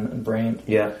Byron and Brant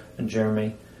and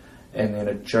Jeremy, and then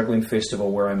a juggling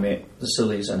festival where I met the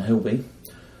Sillies and Hilby.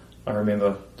 I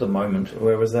remember the moment.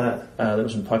 Where was that? That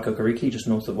was in Paikokariki, just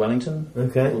north of Wellington.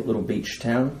 Okay. A little beach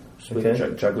town where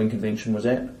the juggling convention was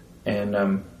at. And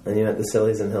you met the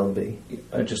Sillies and Hilby.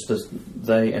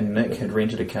 They and Nick had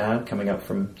rented a car coming up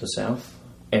from the south,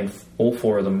 and all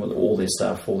 4 of them with all their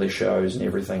stuff, all their shows and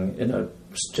everything, in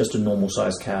just a normal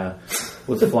sized car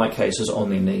with the flight cases on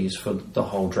their knees for the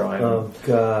whole drive. Oh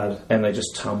God! And they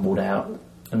just tumbled out,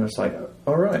 and it's like,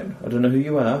 all right, I don't know who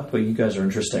you are, but you guys are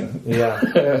interesting. Yeah,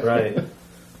 right.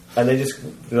 And they're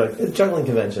like, it's a juggling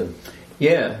convention.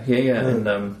 Yeah.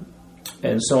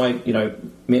 And so I,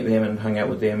 met them and hung out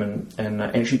with them, and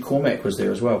actually Cormac was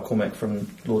there as well. Cormac from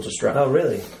Lords of Strut. Oh,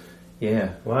 really?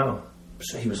 Yeah. Wow.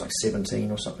 So he was like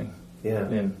 17 or something. Yeah.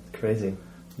 And crazy.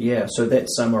 Yeah. So that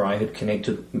summer I had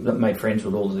made friends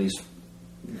with all of these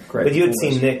great. But you had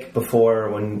seen Nick before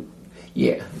when.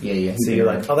 Yeah. So you're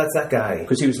like, oh, that's that guy.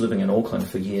 Because he was living in Auckland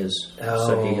for years. Oh.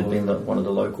 So he had been one of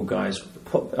the local guys.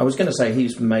 I was going to say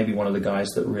he's maybe one of the guys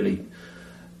that really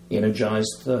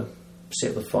energized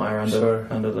set the fire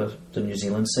under the New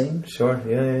Zealand scene. Sure,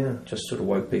 yeah. Just sort of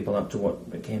woke people up to what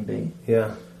it can be.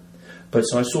 Yeah. But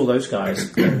so I saw those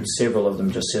guys, and several of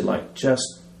them just said, like,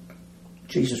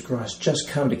 Jesus Christ, just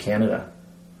come to Canada.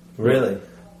 Really?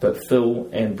 But Phil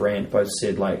and Brant both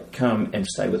said, like, come and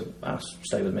stay with us,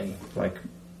 stay with me. Like,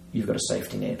 you've got a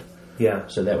safety net. Yeah.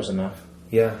 So that was enough.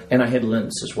 Yeah. And I had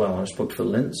Linz as well. I was booked for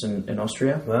Linz in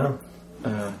Austria. Wow.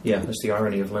 That's the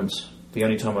irony of Linz. The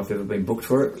only time I've ever been booked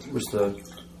for it was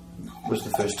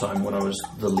the first time when I was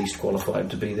the least qualified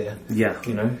to be there. Yeah.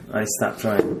 You know? I stopped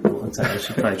trying. I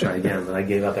should probably try again, but I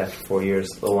gave up after 4 years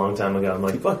a long time ago. I'm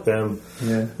like, fuck them.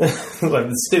 Yeah. Like,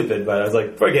 it's stupid, but I was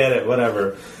like, forget it,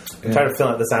 whatever. I'm trying to fill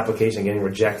out this application, getting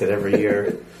rejected every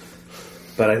year.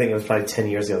 But I think it was probably 10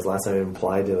 years ago was the last time I even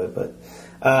applied to it. But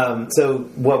so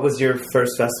what was your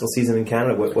first festival season in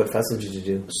Canada? What festival did you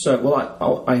do? So,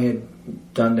 well, I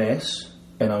had Dundas,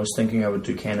 and I was thinking I would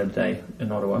do Canada Day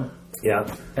in Ottawa.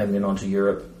 Yeah. And then on to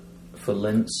Europe for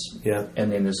Linz. Yeah.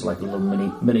 And then there's like a little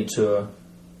mini tour.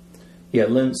 Yeah,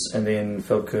 Linz and then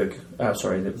Feldkirch.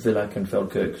 Villach and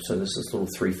Feldkirch. So there's this little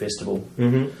 3 festival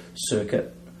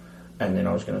circuit. And then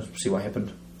I was going to see what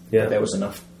happened. Yeah. But that was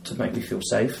enough to make me feel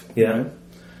safe. Yeah. You know?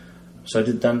 So I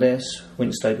did Dundas, went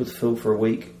and stayed with Phil for a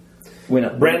week. Went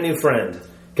up. Brand new friend.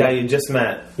 Guy you just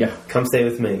met. Yeah. Come stay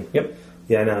with me. Yep.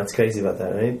 Yeah, I know. It's crazy about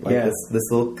that, right? Like Yeah. this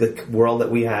little world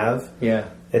that we have. Yeah.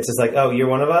 It's just like, oh, you're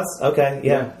one of us? Okay,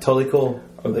 yeah. Totally cool.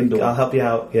 Open door. I'll help you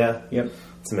out. Yeah. Yep.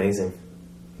 It's amazing.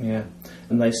 Yeah.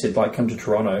 And they said, come to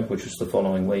Toronto, which was the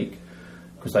following week,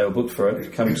 because they were booked for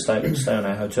it. Come stay on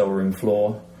our hotel room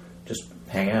floor, just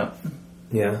hang out.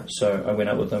 Yeah. So I went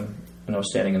up with them, and I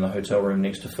was standing in the hotel room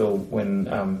next to Phil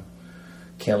when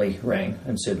Kelly rang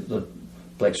and said, the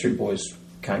Blackstreet Boys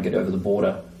can't get over the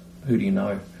border. Who do you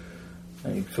know?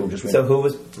 And Phil just went... So who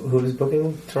was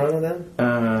booking Toronto then?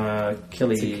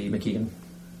 Kelly McKeegan.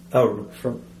 Oh,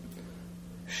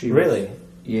 She really? Was,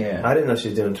 yeah. I didn't know she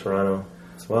was doing Toronto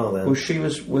as well then. Well, she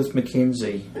was with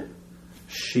Mackenzie.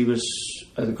 She was...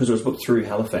 Because it was booked through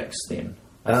Halifax then.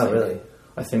 I think. Really?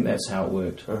 I think that's how it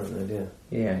worked. I have no idea.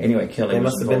 Yeah. Anyway, Kelly They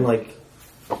was must have been involved.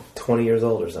 like 20 years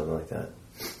old or something like that.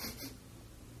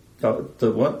 Oh,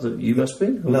 the what? You must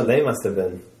have been? No, they must have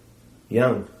been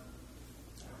young.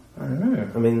 I don't know.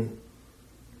 I mean...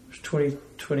 It was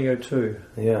 2002.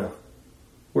 Yeah.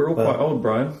 We're all quite old,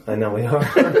 Brian. I know we are.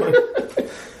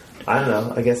 I don't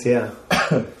know. I guess, yeah.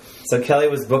 So Kelly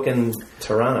was booking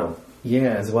Toronto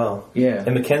Yeah. as well. Yeah.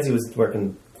 And Mackenzie was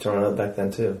working Toronto back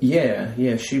then too.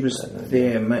 Yeah. She was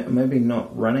there, maybe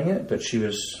not running it, but she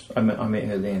was... I met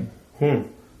her then.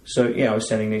 So, yeah, I was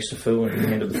standing next to Phil and he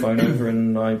handed the phone over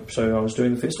and I was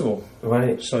doing the festival.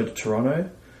 Right. So to Toronto,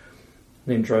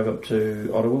 then drove up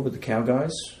to Ottawa with the cow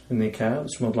guys in their car.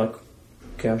 It smelled like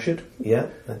cow shit. Yeah,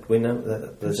 we know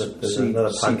that there's another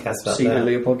podcast about See that.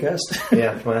 earlier podcast.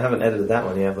 Yeah, well, I haven't edited that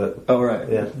one yet, but... Oh, right.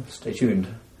 Yeah. Stay tuned.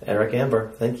 Eric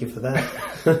Amber, thank you for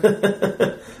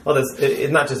that. Well,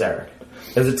 it's not just Eric.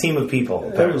 There's a team of people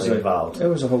apparently involved. It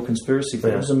was a whole conspiracy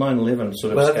thing. Yeah. It was a 9/11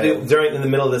 sort of We'll have scale. to do, in the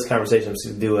middle of this conversation,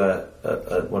 to do one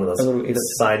of A little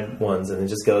those side ones, and it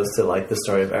just goes to like the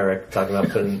story of Eric talking about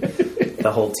putting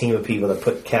the whole team of people that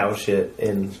put cow shit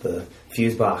in the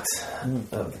fuse box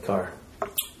of the car.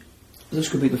 This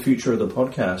could be the future of the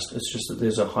podcast. It's just that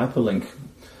there's a hyperlink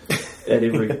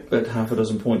at half a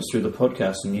dozen points through the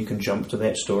podcast, and you can jump to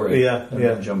that story. Yeah, and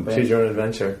then jump back. Choose your own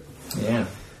adventure. Yeah.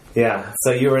 Yeah,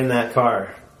 so you were in that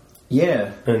car,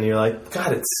 Yeah. and you're like,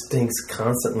 God, it stinks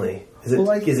constantly. Is it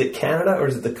Well, is it Canada or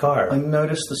is it the car? I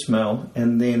noticed the smell,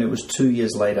 and then it was 2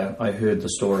 years later I heard the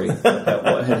story about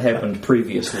what had happened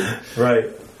previously. Right.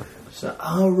 So,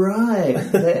 right,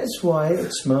 that's why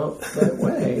it smelled that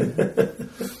way.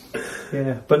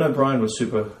 Yeah, but no, Brian was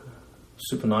super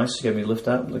nice. He gave me a lift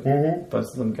up. Like, both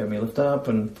of them gave me a lift up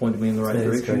and pointed me in the right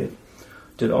direction. Great.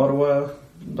 Did Ottawa,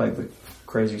 like the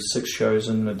crazy 6 shows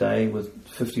in a day with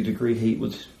 50-degree heat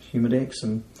with Humidex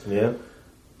and Yeah.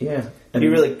 And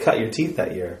You really cut your teeth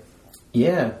that year.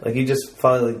 Yeah. Like you just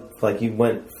finally, like you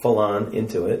went full on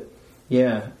into it.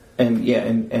 Yeah.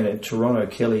 And at Toronto,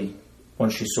 Kelly,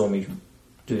 once she saw me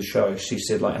do the show, she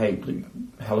said like, hey,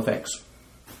 Halifax.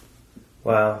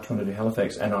 Wow. Trying to do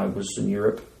Halifax. And I was in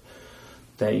Europe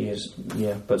that year.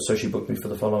 Yeah. But so she booked me for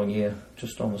the following year,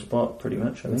 just on the spot, pretty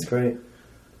much. That's great.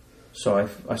 So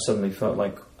I suddenly felt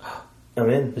like, I'm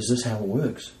in. is this how it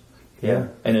works? Yeah.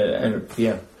 And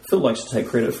Phil likes to take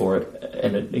credit for it,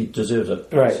 and he deserves it.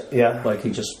 Right, yeah. Like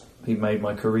he made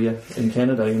my career in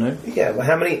Canada, you know? Yeah, well,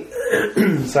 how many...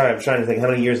 sorry, I'm trying to think. How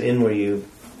many years in were you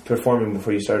performing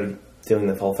before you started doing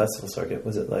the whole festival circuit?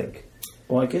 Was it like...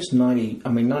 Well, I guess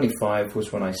 95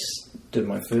 was when I did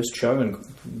my first show and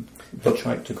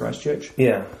hitchhiked to Christchurch.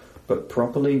 Yeah. But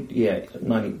properly,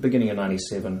 beginning of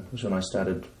 97 was when I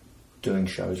started doing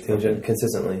shows.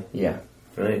 Consistently? Yeah.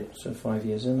 Right. So 5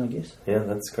 years in, I guess. Yeah,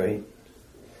 that's great.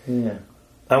 Yeah.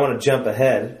 I want to jump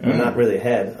ahead. I'm not really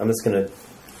ahead. I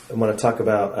want to talk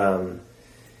about...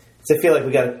 so I feel like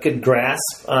we got a good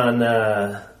grasp on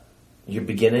your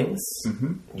beginnings,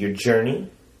 your journey,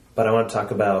 but I want to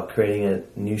talk about creating a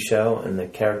new show and the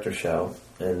character show,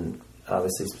 and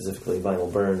obviously specifically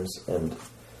Vinyl Burns, and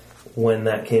when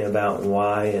that came about and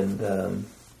why, and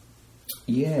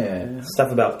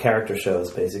stuff about character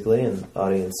shows basically, and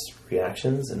audience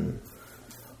reactions. And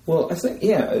well, I think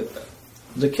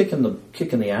the kick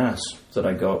in the ass that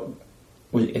I got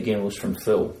was from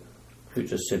Phil, who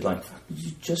just said, like,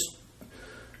 you just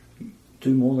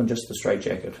do more than just the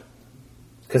straitjacket.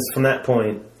 Because from that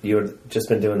point, you had just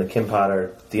been doing the Kim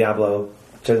Potter, Diablo,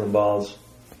 Jiggling Balls,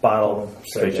 Bottle,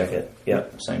 straitjacket. Yeah,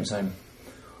 same. A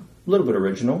little bit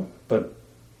original, but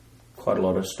quite a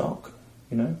lot of stock,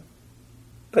 you know.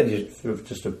 But you sort of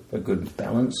just a good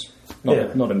balance.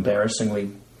 Not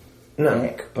embarrassingly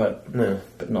hack, but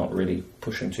not really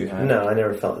pushing too hard. No, I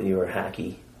never felt that you were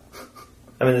hacky.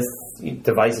 I mean, there's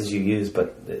devices you use,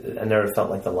 but I never felt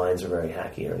like the lines are very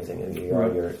hacky or anything.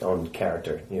 You're your own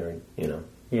character.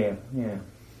 Yeah.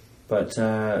 But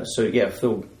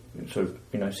Phil sort of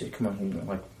said, "Come on,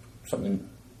 like something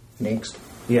next."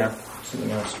 Yeah. Something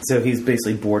else. So he's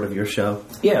basically bored of your show.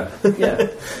 Yeah.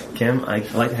 Kim, I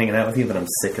like hanging out with you, but I'm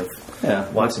sick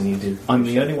of watching you do. I'm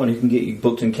the only one who can get you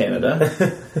booked in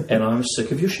Canada, and I'm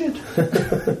sick of your shit.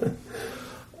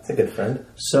 That's a good friend.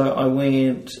 So I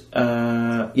went.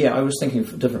 I was thinking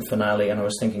of a different finale, and I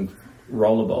was thinking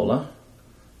Roller Bowler,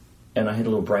 and I had a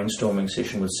little brainstorming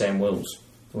session with Sam Wills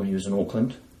when he was in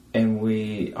Auckland, and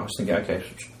I was thinking, okay,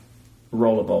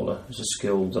 Roller Bowler is a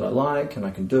skill that I like, and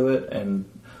I can do it, and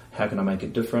how can I make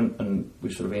it different? And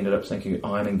we sort of ended up thinking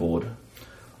ironing board,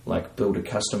 like build a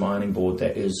custom ironing board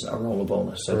that is a roller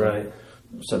bowler.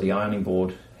 So the ironing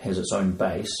board has its own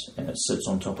base, and it sits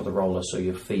on top of the roller, so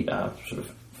your feet are sort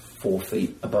of 4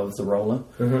 feet above the roller.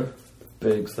 Mm-hmm.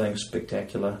 Big thing,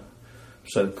 spectacular.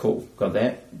 So cool, got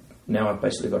that. Now I've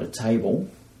basically got a table.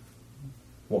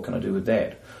 What can I do with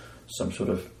that? Some sort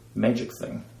of magic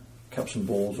thing, cups and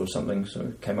balls or something. So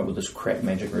I came up with this crap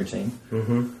magic routine,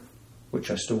 which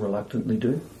I still reluctantly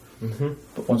do. Mm-hmm.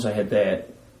 But once I had that,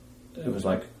 it was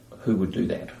like, who would do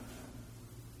that?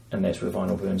 And that's where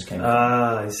Vinyl Burns came from.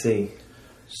 Ah, I see.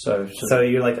 So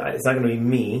you're like, it's not going to be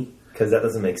me, because that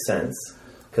doesn't make sense,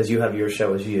 because you have your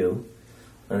show as you,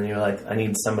 and you're like, I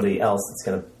need somebody else that's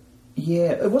going to...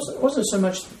 Yeah, it wasn't so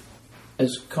much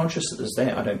as conscious as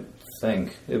that, I don't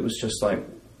think. It was just like,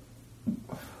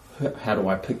 how do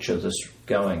I picture this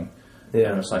going?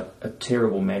 Yeah. And it's like, a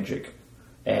terrible magic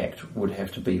act would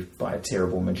have to be by a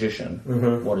terrible magician.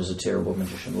 Mm-hmm. What does a terrible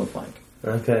magician look like?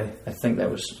 Okay. I think that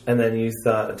was... And then you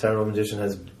thought a terrible magician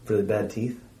has really bad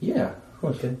teeth? Yeah.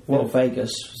 Okay. Well,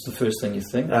 Vegas is the first thing you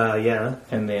think. Yeah.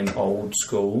 And then old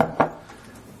school,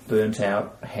 burnt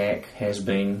out, hack, has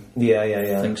been.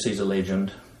 Yeah. Thinks he's a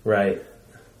legend. Right.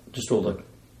 Just all the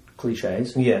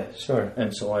cliches. Yeah, sure.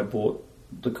 And so I bought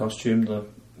the costume, the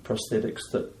prosthetics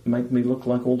that make me look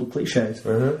like all the cliches.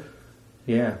 Mm-hmm.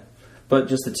 Yeah. But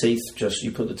just the teeth,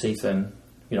 you put the teeth in.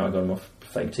 I got them off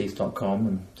faketeeth.com,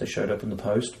 and they showed up in the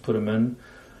post, put them in,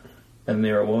 and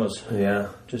there it was. Yeah.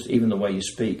 Just even the way you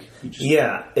speak.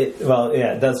 It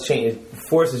does change. It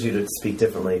forces you to speak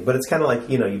differently. But it's kind of like,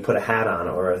 you put a hat on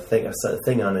or a thing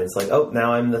on it. It's like, oh,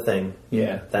 now I'm the thing.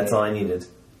 Yeah. That's all I needed.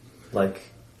 Like,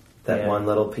 that one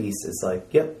little piece is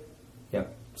like, yep.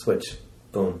 Switch.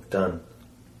 Boom. Done.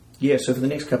 Yeah, so for the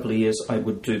next couple of years, I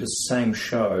would do the same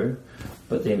show,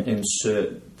 but then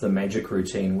insert the magic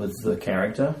routine with the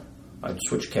character. I'd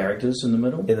switch characters in the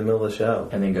middle. In the middle of the show.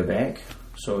 And then go back.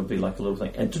 So it would be like a little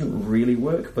thing. It didn't really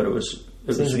work, but it was...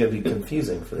 It seems like it would be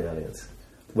confusing for the audience.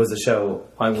 Was the show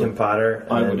Kim Potter?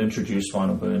 I would introduce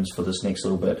Vinyl Burns for this next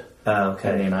little bit. Okay.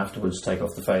 And then afterwards take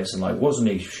off the face and like, wasn't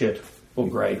he shit or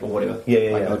great or whatever?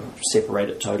 Yeah. I'd separate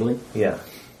it totally. Yeah.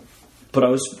 But I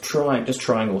was trying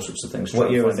all sorts of things.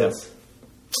 What year was this?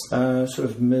 Sort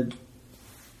of mid...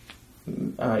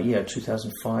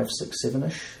 2005, 6,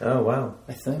 7-ish. Oh, wow.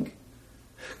 I think.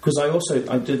 Because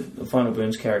I did a Vinyl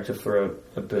Burns character for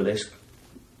a burlesque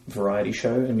variety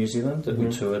show in New Zealand that we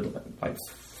toured like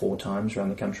 4 times around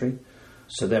the country.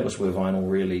 So that was where Vinyl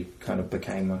really kind of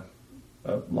became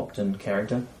a locked-in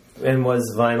character. And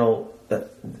was Vinyl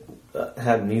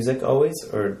had music always,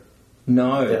 or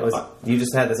no? You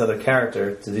just had this other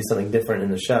character to do something different in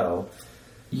the show.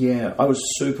 Yeah, I was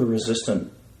super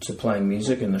resistant to playing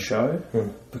music in the show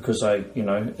because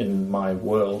in my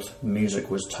world,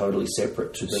 music was totally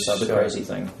separate to this other crazy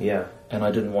thing. Yeah. And I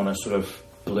didn't want to sort of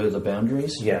blur the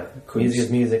boundaries. Yeah. Music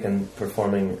is music, and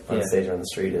performing on stage or on the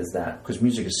street is that. Because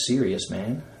music is serious,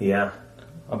 man. Yeah.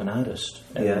 I'm an artist.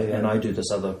 And I do this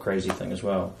other crazy thing as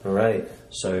well. Right.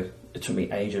 So it took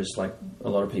me ages, like a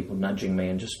lot of people nudging me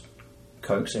and just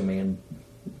coaxing me and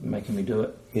making me do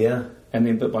it. Yeah. And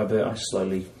then bit by bit, I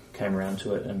slowly came around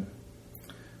to it and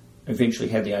eventually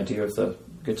had the idea of the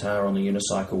guitar on the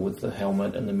unicycle with the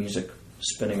helmet and the music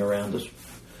spinning around as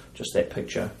just that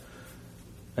picture.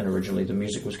 And originally the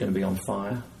music was going to be on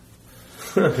fire.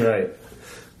 Right.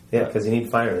 Yeah, because you need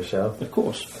fire in a show. Of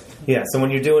course. Yeah, so when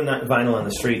you're doing that vinyl on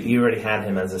the street, you already had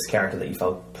him as this character that you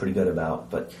felt pretty good about,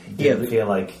 but you didn't feel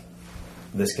like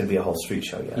this could be a whole street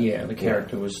show yet. Yeah, the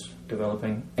character was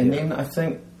developing. And then I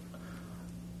think,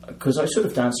 because I sort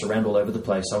of danced around all over the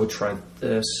place, I would try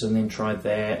this and then try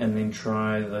that and then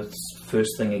try the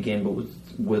first thing again, but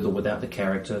with or without the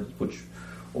character,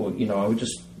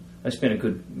 I spent a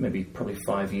good, probably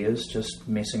 5 years just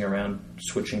messing around,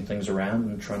 switching things around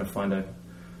and trying to find a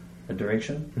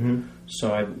direction. Mm-hmm.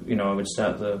 So I would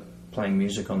start playing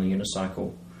music on the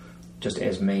unicycle just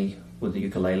as me with the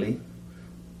ukulele,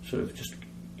 sort of just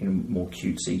more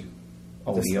cutesy,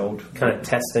 old kind of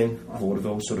testing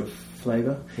vaudeville sort of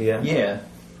flavour. Yeah.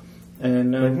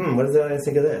 And what does the audience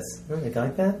think of this? Oh, they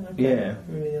like that? Okay. Yeah.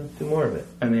 Maybe I'll do more of it.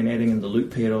 And then adding in the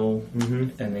loop pedal,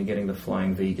 and then getting the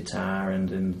flying V guitar and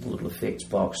then the little effects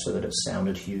box so that it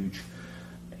sounded huge.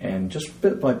 And just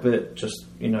bit by bit, just,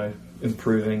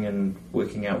 improving and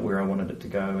working out where I wanted it to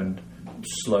go and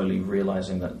slowly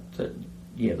realising that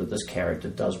this character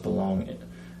does belong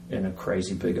in a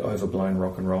crazy big overblown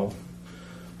rock and roll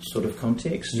sort of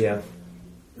context. Yeah.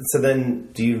 So then,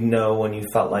 do you know when you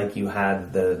felt like you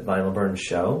had the Vinyl Burn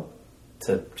show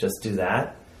to just do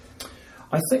that?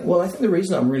 I think the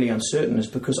reason I'm really uncertain is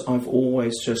because I've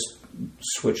always just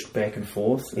switched back and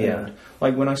forth. Yeah. And,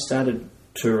 like when I started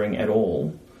touring at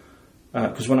all,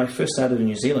 because when I first started in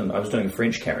New Zealand, I was doing a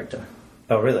French character.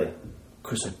 Oh, really?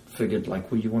 Because I figured,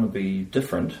 you want to be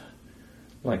different.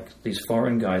 Like, these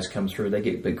foreign guys come through, they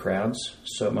get big crowds,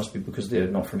 so it must be because they're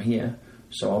not from here.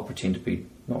 So I'll pretend to be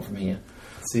not from here.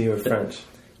 So you were French?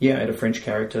 Yeah, I had a French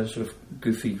character, sort of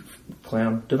goofy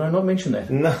clown. Did I not mention that?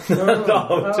 No,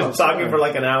 just talking for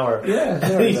like an hour.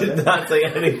 Yeah. You did not say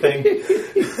anything.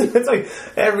 It's like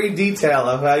every detail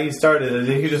of how you started, and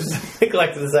you just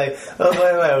neglected to say, oh,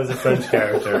 by the way, I was a French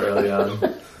character early on.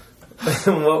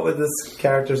 What was this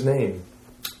character's name?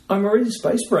 I'm already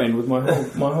space brained with my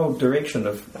whole direction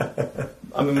of...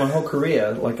 my whole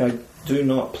career, I do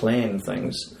not plan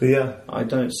things. Yeah. I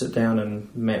don't sit down and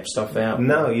map stuff out.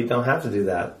 No, you don't have to do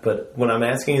that. But when I'm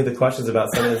asking you the questions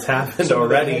about something that's happened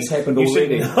already, you should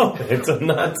know it. So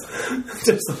not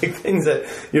just things that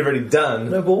you've already done.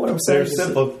 No, but what I'm saying is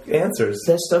simple answers.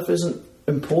 That stuff isn't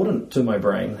important to my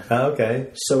brain.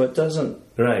 Okay. So it doesn't...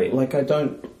 Right. I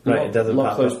don't it doesn't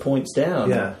lock those up. points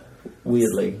down. Yeah.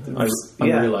 Weirdly. I'm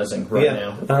realising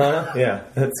now. Yeah.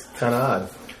 That's kind of odd.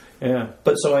 Yeah.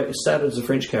 But so I started as a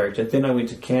French character. Then I went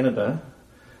to Canada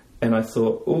and I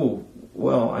thought,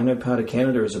 I know part of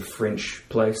Canada is a French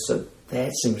place, so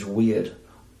that seems weird.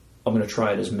 I'm going to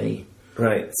try it as me.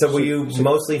 Right. So were you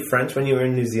mostly French when you were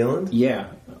in New Zealand? Yeah.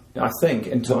 I think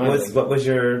entirely. What was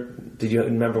your... Did you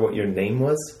remember what your name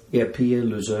was? Yeah, Pierre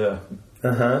Louzeur.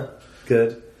 Uh-huh.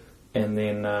 Good. And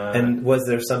then... and was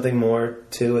there something more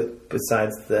to it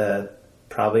besides the,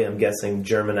 probably, I'm guessing,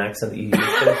 German accent that you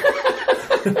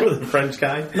used with a French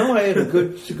guy? No, I had a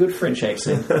good French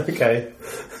accent. Okay.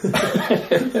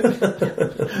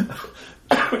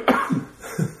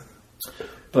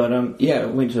 But,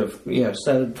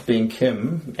 started being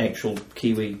Kim, actual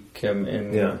Kiwi Kim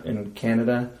in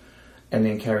Canada, and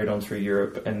then carried on through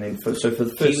Europe, and then for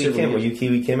the first Kiwi Kim, were you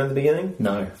Kiwi Kim at the beginning?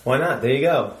 No. Why not? There you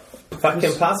go. Fuck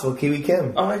impossible, Kiwi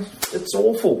Kim. It's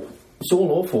awful. It's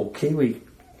all awful. Kiwi.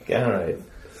 All right.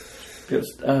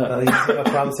 Just, you have a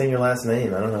problem saying your last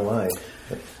name. I don't know why.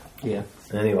 Yeah.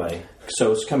 Anyway. So I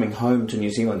was coming home to New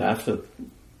Zealand after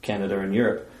Canada and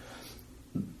Europe.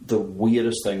 The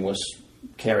weirdest thing was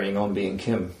carrying on being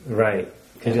Kim. Right.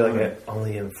 Because you're like,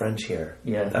 only in French here.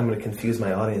 Yeah. I'm going to confuse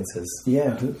my audiences.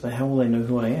 Yeah. Who the hell will they know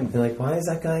who I am? They're like, why is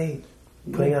that guy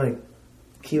putting on a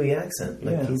Kiwi accent?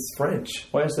 He's French.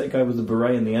 Why is that guy with the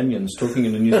beret and the onions talking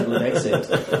in a New Zealand accent?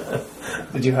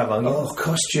 Did you have onions? Oh,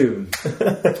 costume.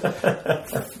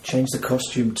 Change the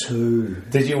costume too.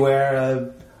 Did you wear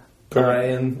a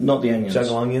beret and not the onions,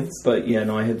 juggle onions? But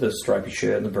I had the stripy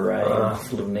shirt and the beret and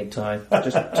the little necktie.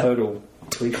 Just total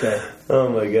cliche. Oh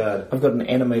my god! I've got an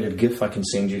animated GIF I can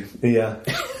send you. Yeah.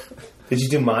 Did you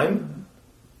do mime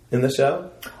in the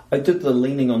show? I did the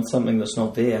leaning on something that's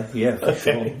not there. Yeah, for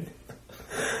sure.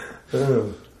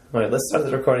 All right, let's start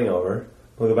the recording over.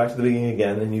 We'll go back to the beginning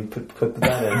again, and you put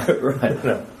that in. Right.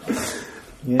 No.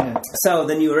 Yeah. So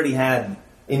then you already had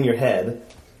in your head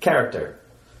character.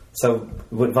 So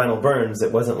with Vinyl Burns,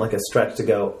 it wasn't like a stretch to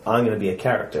go, I'm going to be a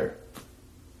character.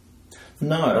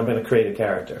 No. I'm going to create a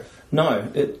character.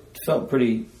 No, it felt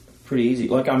pretty easy.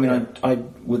 Like, I mean, I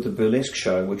with the burlesque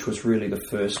show, which was really the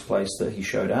first place that he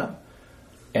showed up,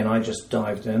 and I just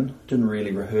dived in. Didn't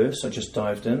really rehearse. I just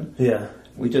dived in. Yeah.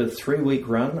 We did a 3-week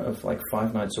run of like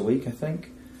 5 nights a week, I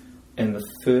think. And the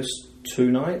first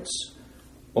 2 nights,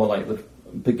 or like the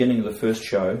beginning of the first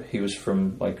show, he was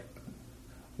from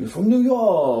from New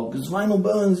York. It's Vinyl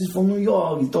Burns. He's from New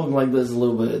York. He's talking like this a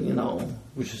little bit,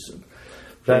 which is a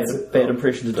bad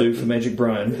impression to do for Magic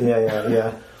Brian.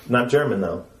 Yeah. Not German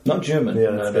though. Not German.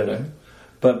 Yeah, no.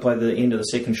 But by the end of the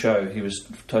second show, he was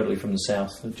totally from the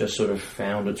South. It just sort of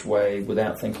found its way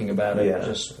without thinking about it.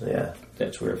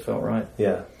 That's where it felt right.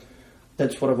 Yeah.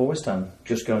 That's what I've always done.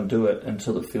 Just go and do it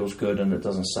until it feels good and it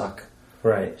doesn't suck.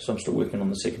 Right. So I'm still working on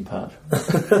the second part.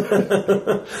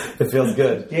 It feels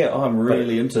good. Yeah, I'm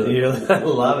really into it. I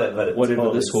love it, but it whatever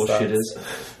totally this horse sucks. shit is.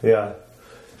 Yeah.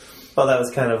 Well, that was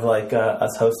kind of like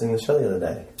us hosting the show the other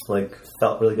day. Like,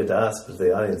 felt really good to us, but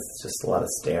the audience, just a lot of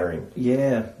staring.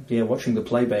 Yeah, watching the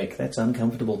playback, that's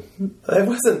uncomfortable. It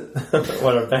wasn't,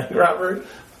 what, a bank robbery?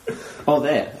 Oh,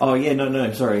 that. Oh, yeah,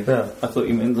 no, sorry. Yeah. I thought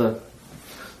you meant the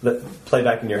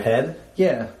playback in your head?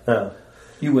 Yeah. Oh.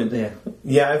 You went there.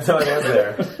 Yeah, I was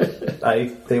there.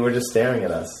 They were just staring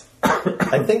at us.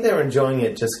 I think they were enjoying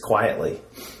it just quietly.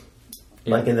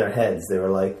 Yeah. Like in their heads, they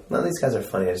were like, "No, these guys are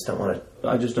funny. I just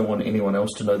don't want anyone else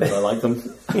to know that I like them.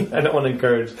 I don't want to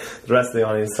encourage the rest of the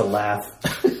audience to laugh."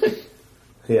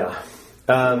 Yeah.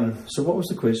 So what was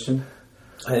the question?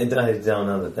 I don't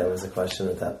know that was a question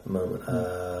at that moment.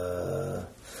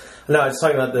 No, I was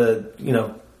talking about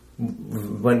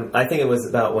when I think it was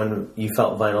about when you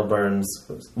felt Vinyl Burns.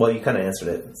 Well, you kind of answered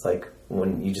it. It's like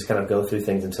when you just kind of go through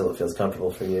things until it feels comfortable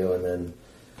for you, and then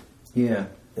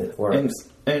it works.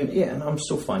 And I'm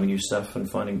still finding new stuff and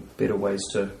finding better ways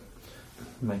to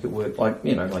make it work. Like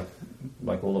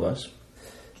like all of us.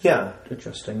 Yeah,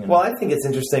 adjusting. Well, I think it's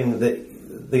interesting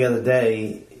that the other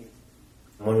day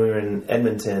when we were in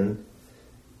Edmonton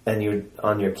and you were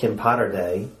on your Kim Potter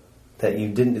day, that you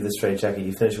didn't do the straight jacket,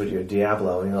 you finished with your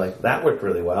Diablo, and you're like, that worked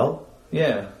really well.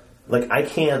 Yeah. Like, I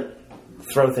can't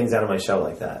throw things out of my show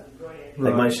like that. Right.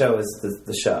 Like, my show is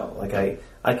the show. Like,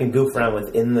 I can goof around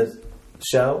within the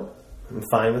show. I'm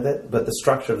fine with it. But the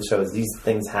structure of the show is these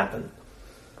things happen.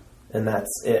 And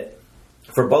that's it.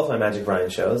 For both my Magic Brian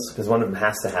shows, because one of them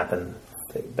has to happen.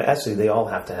 But actually, they all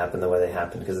have to happen the way they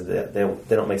happen, because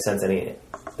they don't make sense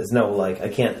there's no, I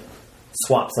can't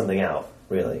swap something out,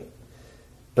 really.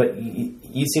 But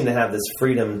you seem to have this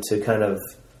freedom to kind of,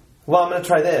 well, I'm going to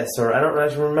try this, or I don't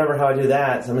actually remember how I do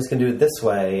that, so I'm just going to do it this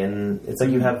way. And it's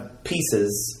like you have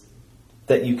pieces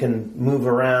that you can move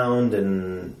around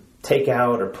and take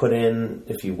out or put in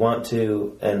if you want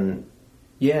to. And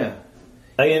yeah.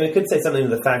 I mean, it could say something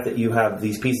to the fact that you have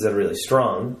these pieces that are really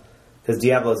strong, because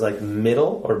Diablo is like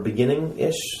middle or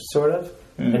beginning-ish, sort of,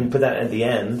 and put that at the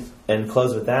end and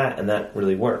close with that, and that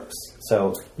really works.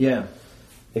 So yeah.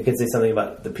 It could say something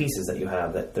about the pieces that you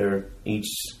have, that they're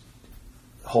each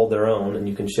hold their own, and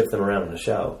you can shift them around in the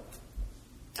show.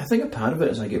 I think a part of it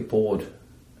is I get bored,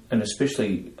 and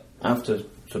especially after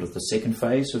sort of the second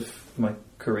phase of my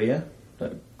career,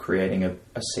 creating a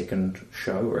second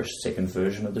show or a second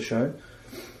version of the show,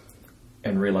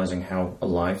 and realising how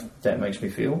alive that makes me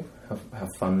feel, how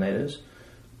fun that is.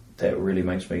 That really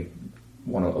makes me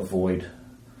want to avoid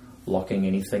locking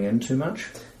anything in too much.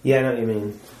 Yeah, I know what you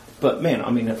mean. But man, I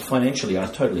mean, financially I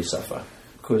totally suffer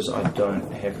because I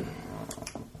don't have it.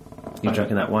 You're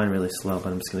drinking that wine really slow,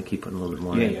 but I'm just going to keep putting a little bit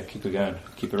more in. Yeah, keep it going.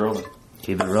 Keep it rolling.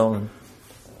 Keep it rolling.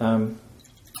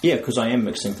 Yeah, because I am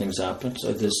mixing things up. And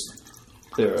so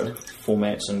there are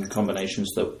formats and combinations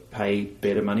that pay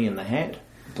better money in the hat,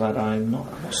 but I'm not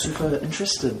super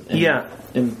interested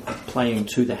in playing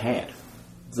to the hat.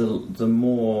 The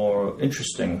more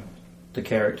interesting the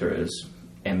character is,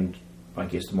 and I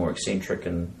guess the more eccentric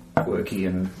and quirky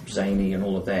and zany and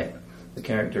all of that the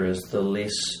character is, the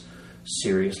less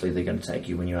seriously they're going to take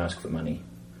you when you ask for money.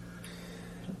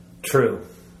 True.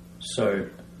 So,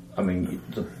 I mean,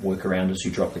 the workaround is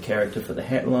you drop the character for the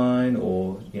hat line,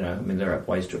 or, there are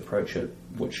ways to approach it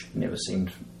which never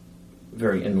seemed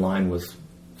very in line with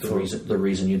the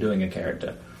reason you're doing a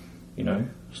character.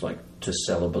 It's like to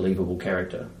sell a believable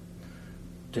character,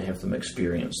 to have them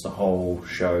experience the whole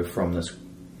show from this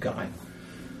guy.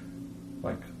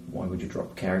 Like, why would you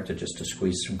drop a character just to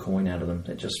squeeze some coin out of them?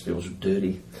 That just feels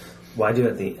dirty. Why do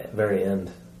it at the very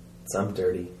end? I'm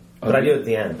dirty. But I do it at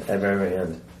the end, at the very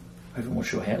end. I haven't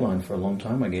watched your Hatline for a long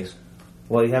time, I guess.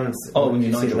 Well, you haven't... when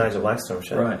you see the Nigel Blackstorm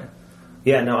show. Right.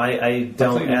 Yeah, no, I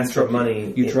don't ask for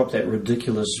money. You drop that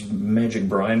ridiculous Magic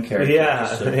Brian character.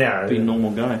 Yeah. Be a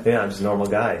normal guy. Yeah, I'm just a normal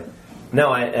guy.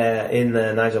 No, in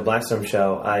the Nigel Blackstone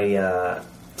show, I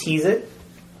tease it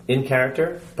in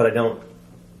character, but I don't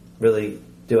really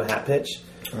do a hat pitch.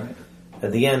 Right.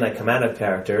 At the end, I come out of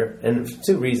character, and for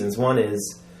two reasons. One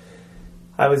is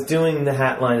I was doing the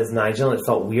hat line as Nigel, and it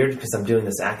felt weird because I'm doing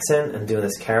this accent and doing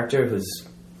this character who's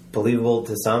believable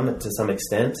to some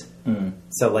extent. Mm.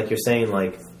 So, like you're saying,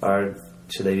 like,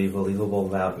 should they be believable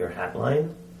about your hat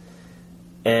line?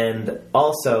 And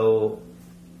also,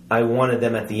 I wanted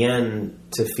them at the end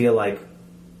to feel like,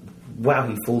 wow,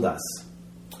 he fooled us.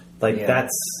 Like,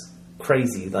 that's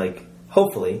crazy. Like,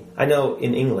 hopefully, I know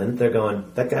in England they're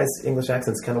going, that guy's English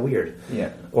accent's kind of weird.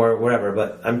 Yeah. Or whatever,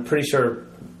 but I'm pretty sure,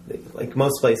 like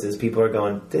most places, people are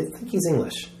going, they think he's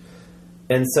English.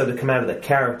 And so to come out of that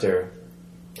character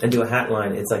and do a hat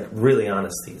line, it's like really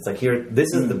honesty. It's like, here,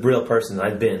 this is the real person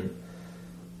I've been.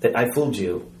 That I fooled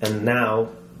you, and now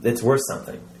it's worth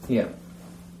something. Yeah.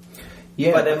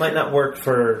 Yeah. But it might not work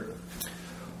for...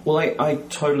 Well, I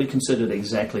totally considered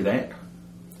exactly that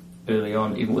early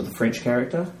on, even with the French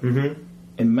character. Mm-hmm.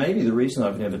 And maybe the reason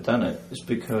I've never done it is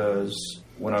because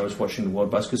when I was watching the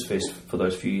World Buskers Fest for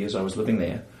those few years I was living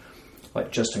there,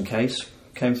 like Justin Case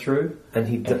came through, and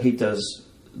he does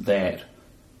that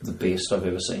the best I've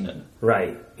ever seen it.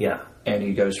 Right, yeah. And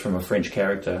he goes from a French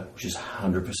character, which is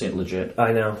 100% legit,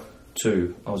 I know,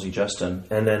 to Aussie Justin.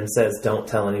 And then says, don't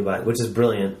tell anybody, which is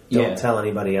brilliant. Don't tell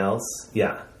anybody else.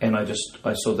 Yeah. And I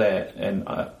saw that, and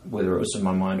whether it was in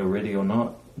my mind already or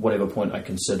not, whatever point I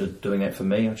considered doing that for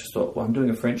me, I just thought, well, I'm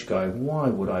doing a French guy. Why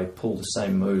would I pull the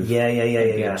same move? Yeah.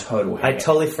 A total hack? I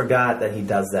totally forgot that he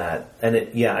does that. And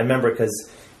I remember because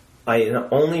I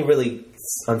only really,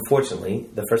 unfortunately,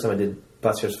 the first time I did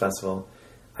Buskers Festival,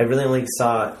 I really only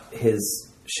saw his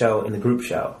show in the group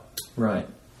show. Right.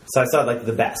 So I saw like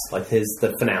the best, like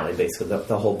the finale, basically,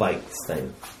 the whole bikes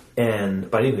thing. But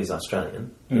I knew he was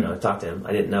Australian. You know, I talked to him.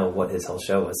 I didn't know what his whole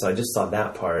show was, so I just saw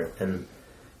that part, and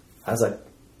I was like,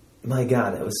 my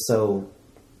God, that was so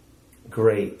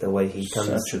great the way he comes.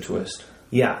 Such a twist.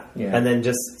 Yeah. And then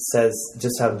just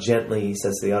how gently he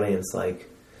says to the audience, like,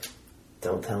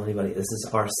 don't tell anybody. This is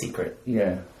our secret.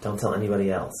 Yeah. Don't tell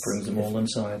anybody else. Brings them all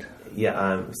inside.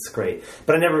 Yeah, it's great.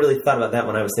 But I never really thought about that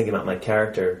when I was thinking about my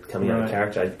character, coming out of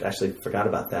character. I actually forgot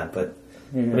about that. But,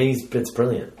 I mean, it's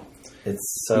brilliant.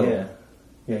 It's so...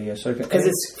 Yeah, so... Because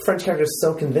his French character is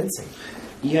so convincing.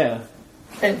 Yeah.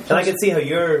 And I can see how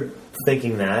you're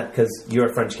thinking that, because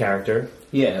you're a French character.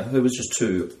 Yeah, it was just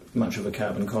too much of a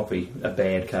carbon copy, a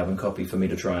bad carbon copy for me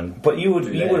to try and... But you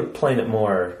would have played it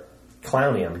more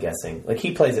clowny, I'm guessing. Like,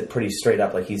 he plays it pretty straight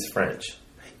up, like he's French.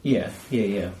 Yeah.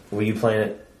 Were you playing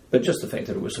it? But just the fact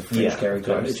that it was a French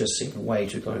character, it just seemed way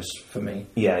too close for me.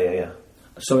 Yeah.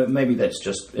 So maybe that's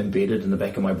just embedded in the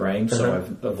back of my brain, so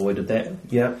I've avoided that.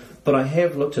 Yeah. But I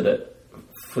have looked at it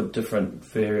for different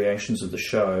variations of the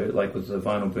show, like with the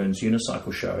Vinyl Burns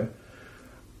Unicycle show.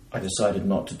 I decided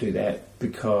not to do that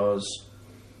because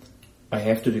I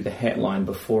have to do the hat line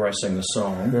before I sing the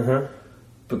song,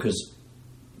 because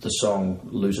the song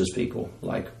loses people.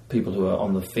 Like, people who are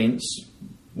on the fence,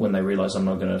 when they realise I'm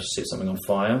not going to set something on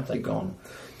fire, they're gone.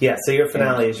 Yeah, so your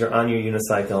finale is you're on your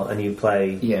unicycle and you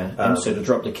play... Yeah, and so to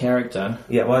drop the character...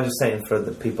 Yeah, well, I was just saying for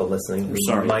the people listening who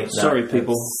might not have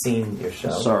seen your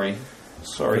show. Sorry.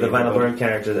 For the Vinyl Burn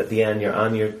character, at the end, you're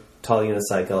on your tall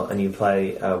unicycle and you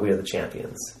play We Are the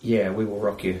Champions. Yeah, We Will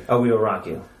Rock You. Oh, We Will Rock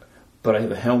You. But I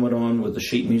have a helmet on with the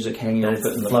sheet music hanging off it,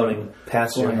 and floating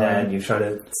past your head. You're trying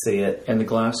to see it, and the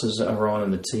glasses are on,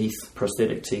 and the teeth,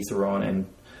 prosthetic teeth, are on, and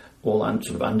all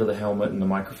sort of under the helmet and the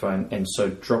microphone. And so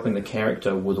dropping the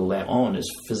character with all that on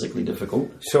is physically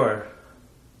difficult. Sure.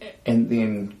 And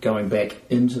then going back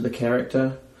into the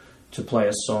character to play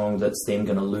a song that's then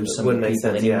going to lose some of the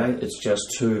people anyway. It's just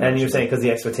too. And you're saying because the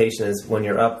expectation is when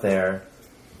you're up there,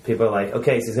 people are like,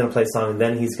 okay, so he's going to play a song, and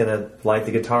then he's going to light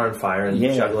the guitar on fire and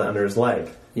juggle it under his leg.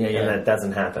 Yeah. And that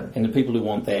doesn't happen. And the people who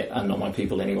want that are not my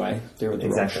people anyway. They're at the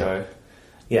wrong show.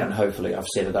 Yeah. And hopefully I've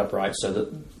set it up right so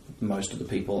that most of the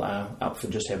people are up for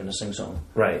just having a sing-song.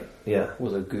 Right, yeah.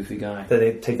 With a goofy guy. That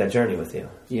they take that journey with you.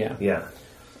 Yeah. Yeah.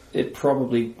 It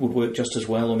probably would work just as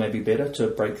well, or maybe better, to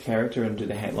break the character and do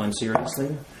the hat line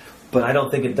seriously. But I don't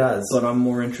think it does. But I'm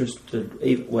more interested...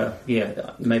 maybe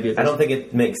it does. I don't think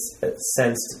it makes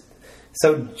sense...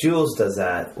 So Jules does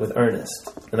that with Ernest,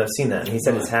 and I've seen that, and he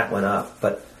said his hat went up.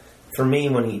 But for me,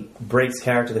 when he breaks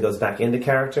character and goes back into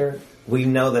character, we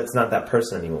know that's not that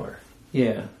person anymore.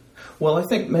 Yeah. Well, I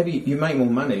think maybe you make more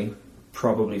money,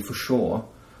 probably for sure,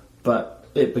 but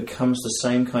it becomes the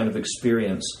same kind of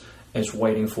experience as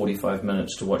waiting 45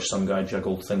 minutes to watch some guy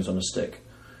juggle things on a stick.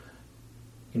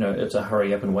 You know, it's a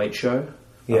hurry up and wait show,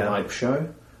 a hype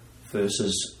show,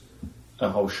 versus a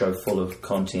whole show full of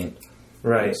content.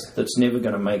 Right. That's never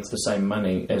going to make the same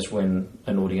money as when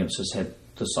an audience has had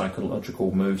the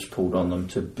psychological moves pulled on them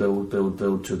to build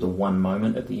to the one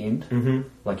moment at the end. Mm-hmm.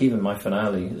 Like even my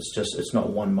finale, it's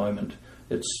not one moment.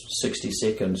 It's 60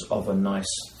 seconds of a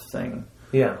nice thing.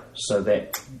 Yeah. So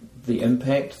that the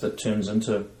impact that turns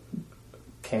into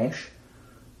cash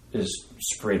is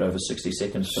spread over 60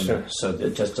 seconds for me. So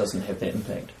it just doesn't have that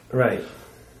impact. Right.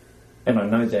 And I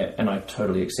know that, and I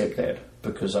totally accept that,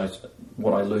 because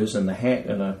what I lose in the hat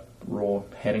in a raw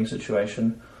hatting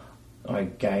situation, I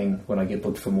gain when I get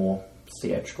booked for more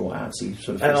theatrical, artsy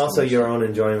sort of. And also festivals. your own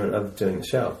enjoyment of doing the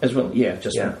show as well. Yeah,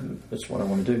 that's what I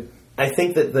want to do. I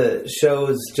think that the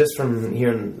shows, just from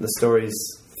hearing the stories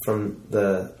from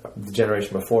the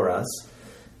generation before us,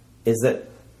 is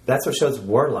that's what shows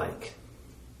were like.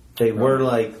 They were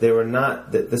like, they were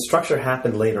not. The structure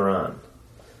happened later on.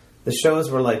 The shows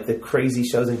were like the crazy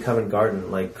shows in Covent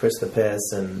Garden, like Chris the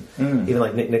Piss, and even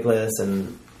like Nick Nicholas,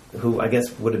 and who I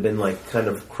guess would have been like kind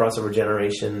of crossover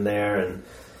generation there,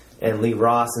 and Lee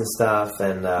Ross and stuff,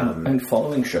 and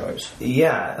following shows.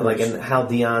 Yeah, like, and Hal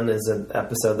Dion is an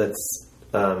episode that's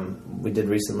we did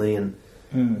recently, and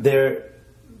there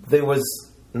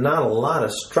was not a lot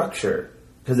of structure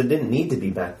because it didn't need to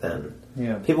be back then.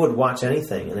 Yeah. People would watch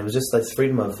anything, and it was just like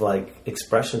freedom of like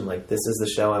expression. Like, this is the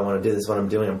show I want to do. This is what I'm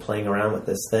doing. I'm playing around with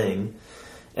this thing,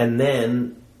 and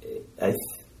then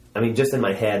I mean, just in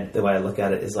my head, the way I look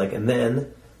at it is like, and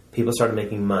then people started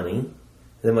making money. And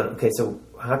then went, okay, so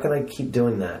how can I keep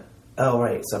doing that? Oh,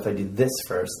 right. So if I do this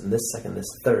first, and this second, this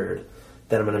third,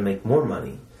 then I'm going to make more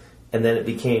money. And then it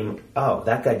became, oh,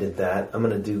 that guy did that. I'm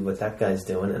going to do what that guy's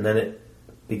doing. And then it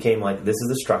became like, this is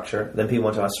the structure. Then people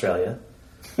went to Australia.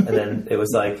 And then it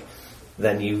was like,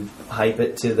 then you hype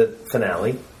it to the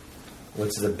finale, which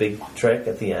is a big trick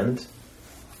at the end.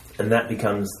 And that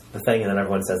becomes the thing. And then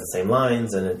everyone says the same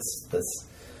lines. And it's this.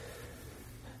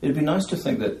 It'd be nice to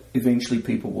think that eventually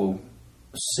people will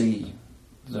see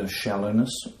the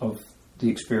shallowness of the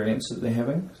experience that they're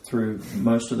having through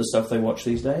most of the stuff they watch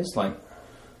these days. Like,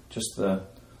 just the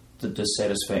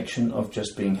dissatisfaction of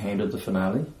just being handed the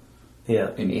finale.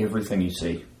 Yeah. In everything you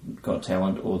see. Got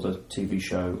Talent, or the TV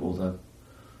show, or the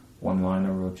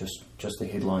one-liner, or just the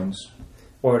headlines.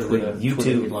 Or Twitter, the YouTube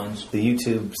Twitter headlines. The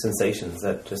YouTube sensations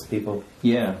that just people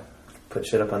put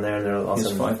shit up on there, and they're also...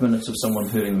 Here's 5 minutes of someone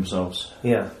hurting themselves.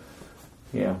 Yeah.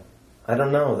 Yeah. I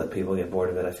don't know that people get bored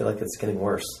of it. I feel like it's getting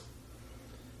worse.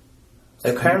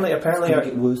 Apparently, it's going to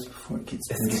get worse before it gets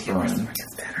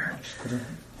better.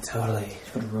 Totally.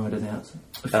 You've got to ride it out.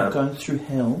 If you're going through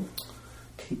hell,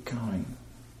 keep going.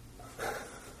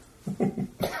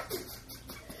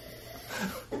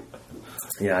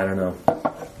 Yeah, I don't know.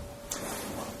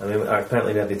 I mean,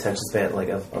 apparently we have the attention span like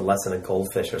a less than a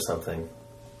goldfish or something.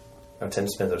 Our attention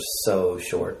spans are so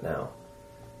short now.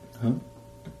 Huh?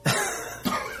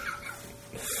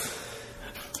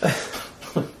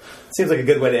 Seems like a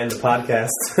good way to end the podcast.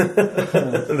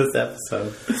 This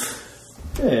episode.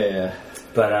 Yeah.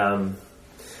 But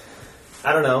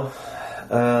I don't know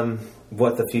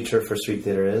what the future for street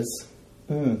theater is.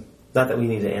 Not that we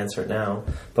need to answer it now,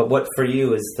 but what for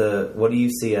you is what do you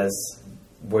see as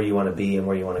where you want to be and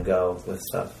where you want to go with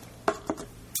stuff?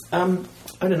 I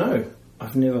don't know.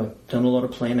 I've never done a lot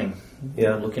of planning.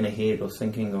 Yeah. Looking ahead or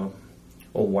thinking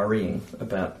or worrying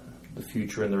about the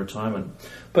future and the retirement.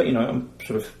 But, you know, I'm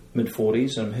sort of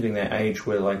mid-40s and I'm hitting that age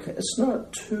where, like, it's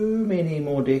not too many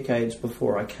more decades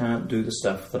before I can't do the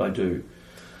stuff that I do.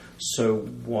 So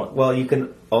what... Well, you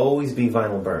can always be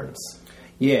Vinyl Burns.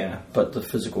 Yeah, but the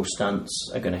physical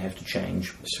stunts are going to have to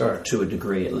change. Sure. To a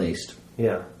degree, at least.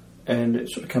 Yeah. And it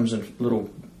sort of comes in little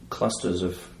clusters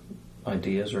of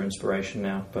ideas or inspiration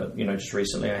now. But, you know, just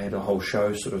recently I had a whole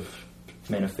show sort of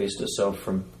manifest itself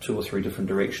from 2 or 3 different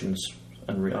directions.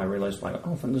 And I realised, like,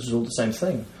 oh, I think this is all the same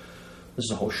thing. This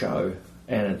is a whole show.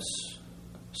 And it's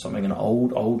something an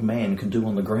old man can do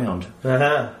on the ground.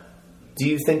 Uh-huh. Do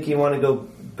you think you want to go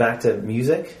back to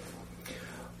music?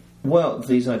 Well,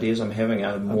 these ideas I'm having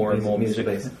are more and more music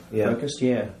focused,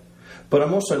 yeah. But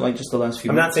I'm also, like, just the last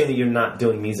few I'm not saying that you're not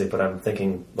doing music, but I'm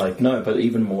thinking, like... No, but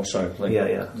even more so. Like,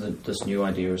 yeah. This new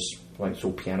idea is, like, it's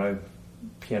all piano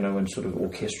and sort of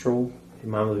orchestral.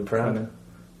 Your mom will be proud. Kinda.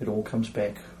 It all comes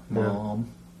back. Mom.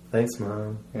 Yeah. Thanks,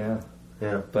 Mom. Yeah.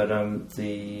 Yeah. But I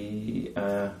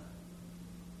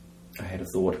had a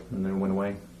thought, and then it went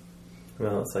away.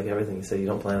 Well, it's like everything you say. You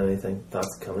don't plan anything.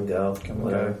 Thoughts come and go.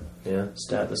 Go. Yeah.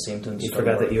 Start the sentence. You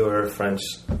forgot that you were a French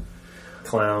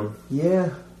clown. Yeah.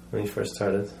 When you first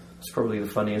started. It's probably the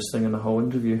funniest thing in the whole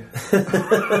interview.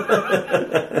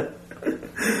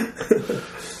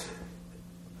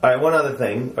 All right, one other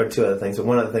thing, or two other things, but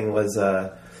one other thing was,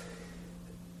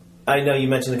 I know you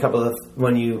mentioned a couple of,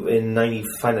 when you, in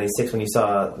 95, 96, when you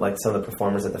saw, like, some of the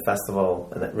performers at the festival,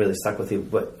 and that really stuck with you,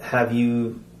 but have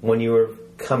you, when you were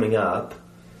coming up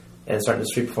and starting to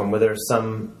street perform, were there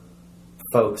some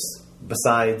folks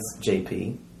besides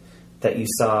JP that you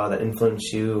saw that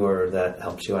influenced you or that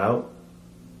helped you out?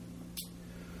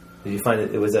 Did you find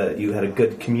it was you had a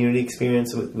good community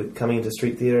experience with coming into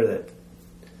street theater, that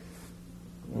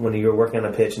when you were working on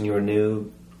a pitch and you were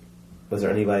new, was there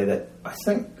anybody that... I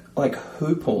think, like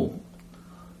Hoople,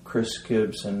 Chris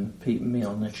Gibbs and Pete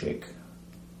Mielnicek,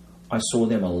 I saw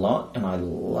them a lot and I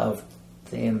loved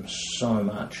them so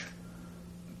much.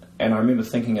 And I remember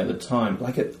thinking at the time,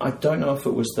 like, I don't know if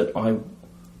it was that I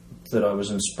was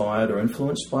inspired or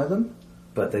influenced by them,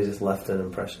 but they just left an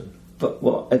impression. But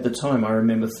well, at the time, I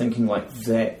remember thinking, like,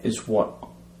 that is what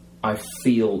I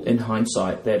feel in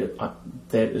hindsight. That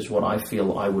is what I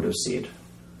feel I would have said.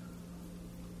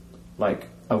 Like,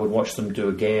 I would watch them do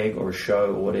a gag or a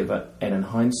show or whatever, and in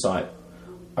hindsight,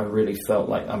 I really felt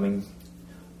like, I mean,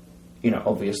 you know,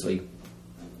 obviously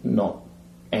not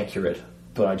accurate,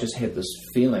 but I just had this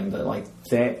feeling that, like,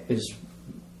 that is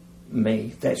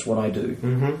me. That's what I do.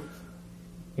 Mm-hmm.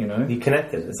 You know? You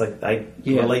connected. It's like, I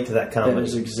relate to that comedy. That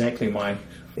is exactly my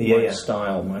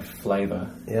style, my flavour.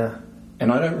 Yeah.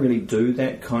 And I don't really do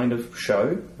that kind of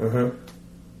show. Mm-hmm.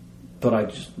 But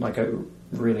I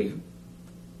really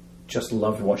just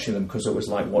loved watching them because it was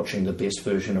like watching the best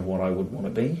version of what I would want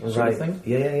to be, sort of thing.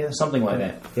 Yeah. Something like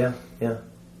that.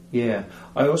 Yeah.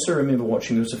 I also remember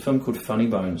watching, there was a film called Funny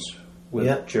Bones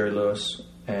with Jerry Lewis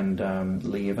and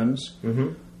Lee Evans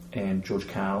and George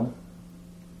Carl.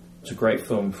 It's a great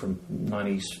film from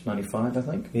 90s, 95, I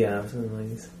think. Yeah, it was in the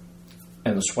 90s.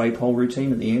 And the sway pole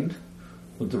routine at the end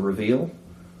with the reveal.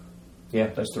 Yeah,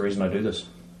 that's the reason I do this.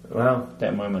 Wow.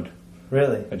 That moment.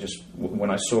 Really? When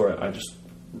I saw it,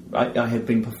 I had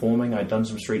been performing, I'd done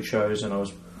some street shows, and I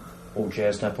was all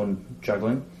jazzed up on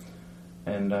juggling,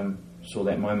 and saw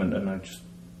that moment, and I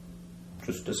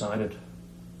just decided.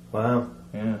 Wow.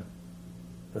 Yeah.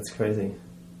 That's crazy.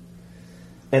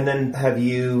 And then have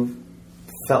you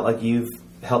felt like you've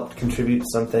helped contribute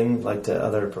something, like, to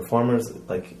other performers,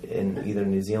 like in either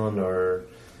New Zealand or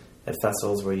at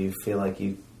festivals, where you feel like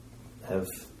you have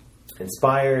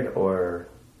inspired, or...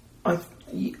 I'm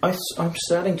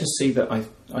starting to see that I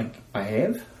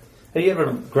have. You have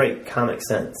a great comic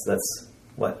sense. That's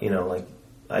what, you know, like,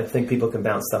 I think people can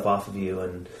bounce stuff off of you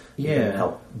and you can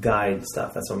help guide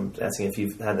stuff. That's what I'm asking, if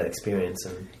you've had that experience.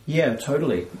 And yeah,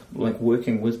 totally. Like,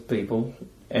 working with people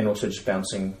and also just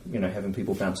bouncing, you know, having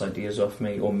people bounce ideas off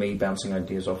me, or me bouncing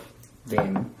ideas off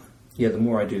them. Yeah, the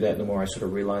more I do that, the more I sort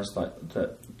of realise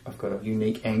that I've got a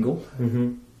unique angle.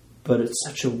 Mm-hmm. But it's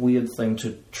such a weird thing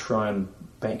to try and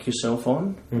back yourself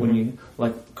on when you,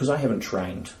 like, because I haven't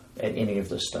trained at any of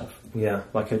this stuff. Yeah.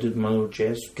 Like, I did my little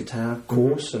jazz guitar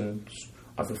course and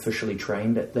I've officially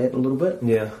trained at that a little bit.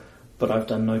 Yeah. But I've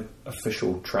done no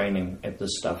official training at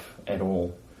this stuff at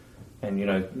all. And, you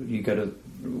know, you go to,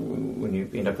 when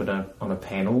you end up on a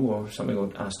panel or something,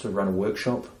 or asked to run a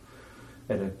workshop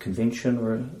at a convention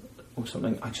or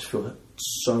something, I just feel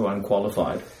so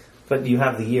unqualified. But you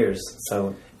have the years,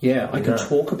 so... Yeah, I can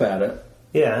talk about it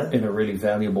in a really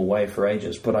valuable way for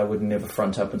ages, but I would never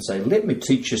front up and say, let me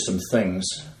teach you some things.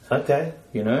 Okay.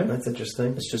 You know? That's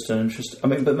interesting. It's just an interest... I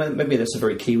mean, but maybe that's a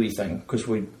very Kiwi thing, because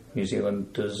New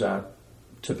Zealanders are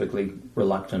typically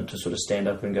reluctant to sort of stand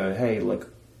up and go, hey,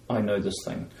 look, I know this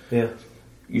thing. Yeah.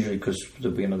 Usually because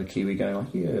there'll be another Kiwi going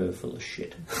like, yeah, full of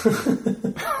shit.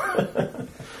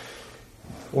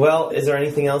 Well, is there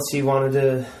anything else you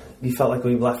felt like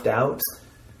we've left out?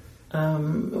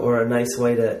 Or a nice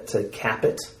way to cap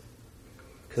it?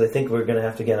 Because I think we're going to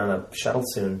have to get on a shuttle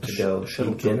soon to go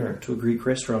eat dinner. To a Greek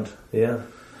restaurant. Yeah.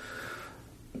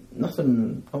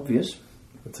 Nothing obvious.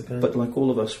 That's okay. But like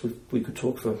all of us, we could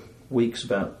talk for weeks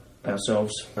about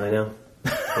ourselves. I know.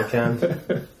 We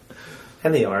can.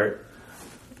 And the art.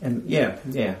 And yeah.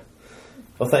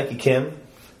 Well, thank you, Kim.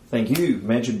 Thank you,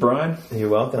 Magic Brian. You're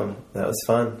welcome. That was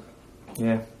fun.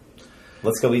 Yeah.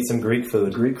 Let's go eat some Greek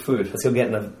food. Let's go get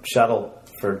in a shuttle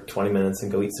for 20 minutes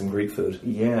and go eat some Greek food.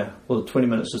 Yeah. Well, 20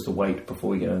 minutes is the wait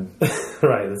before we get in.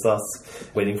 Right. It's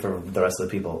us waiting for the rest of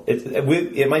the people.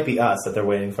 It might be us that they're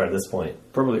waiting for at this point.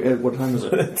 Probably. What time is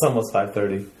it? It's almost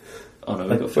 5:30. Oh, no,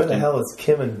 where the hell is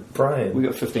Kim and Brian? We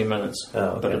got 15 minutes. Oh,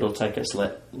 okay. But it'll take us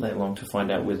that long to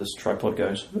find out where this tripod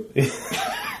goes.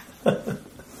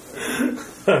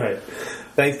 All right.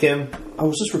 Thanks, Kim. Oh,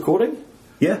 was this recording?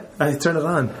 Yeah, I turned it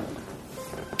on.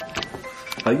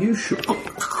 Are you sure?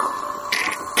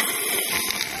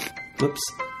 Whoops.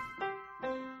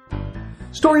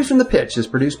 Stories from the Pitch is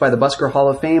produced by the Busker Hall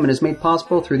of Fame and is made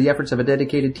possible through the efforts of a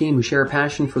dedicated team who share a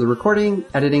passion for the recording,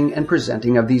 editing, and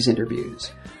presenting of these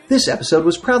interviews. This episode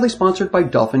was proudly sponsored by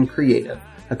Dolphin Creative,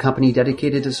 a company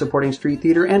dedicated to supporting street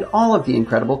theater and all of the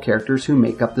incredible characters who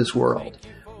make up this world.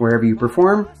 Wherever you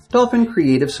perform, Dolphin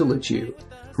Creative salutes you.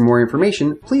 For more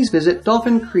information, please visit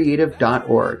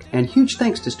dolphincreative.org, and huge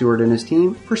thanks to Stuart and his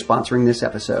team for sponsoring this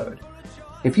episode.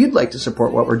 If you'd like to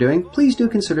support what we're doing, please do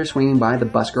consider swinging by the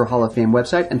Busker Hall of Fame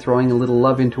website and throwing a little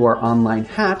love into our online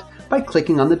hat by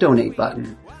clicking on the donate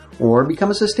button. Or become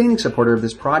a sustaining supporter of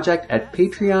this project at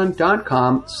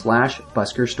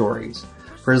patreon.com/buskerstories.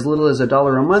 For as little as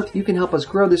 $1 a month, you can help us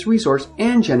grow this resource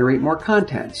and generate more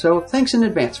content. So thanks in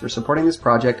advance for supporting this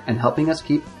project and helping us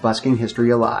keep busking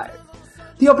history alive.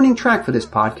 The opening track for this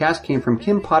podcast came from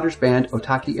Kim Potter's band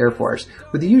Otaki Air Force,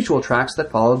 with the usual tracks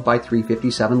that followed by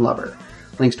 357 Lover.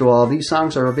 Links to all of these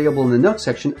songs are available in the notes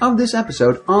section of this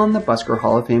episode on the Busker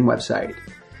Hall of Fame website.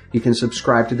 You can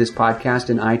subscribe to this podcast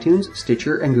in iTunes,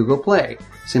 Stitcher, and Google Play.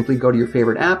 Simply go to your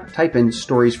favorite app, type in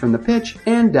Stories from the Pitch,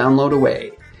 and download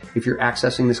away. If you're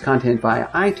accessing this content via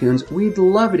iTunes, we'd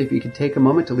love it if you could take a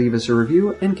moment to leave us a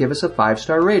review and give us a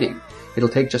 5-star rating. It'll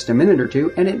take just a minute or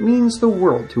two, and it means the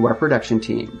world to our production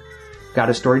team. Got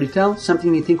a story to tell?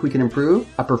 Something you think we can improve?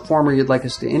 A performer you'd like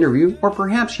us to interview? Or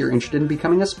perhaps you're interested in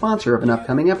becoming a sponsor of an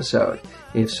upcoming episode?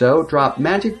 If so, drop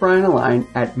Magic Brian a line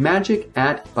at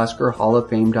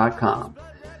magic@buskerhalloffame.com.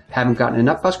 Haven't gotten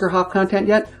enough Busker HoF content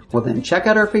yet? Well then check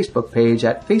out our Facebook page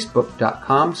at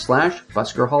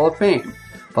facebook.com/Busker Hall of Fame.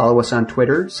 Follow us on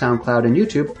Twitter, SoundCloud, and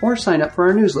YouTube, or sign up for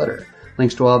our newsletter.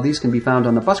 Links to all of these can be found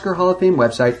on the Busker Hall of Fame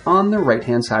website on the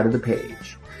right-hand side of the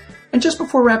page. And just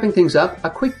before wrapping things up, a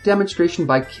quick demonstration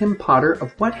by Kim Potter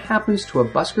of what happens to a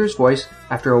busker's voice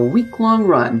after a week-long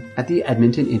run at the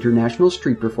Edmonton International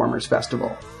Street Performers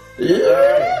Festival. Living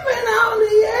on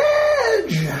the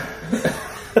edge.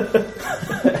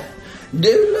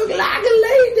 Do look like a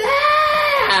lady.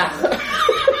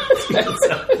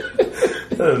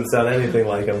 Doesn't sound anything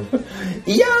like him.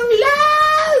 Young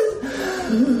lads,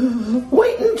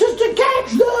 waiting just to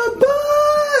catch the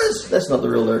bus. That's not the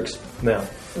real lyrics. No.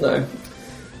 No.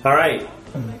 All right.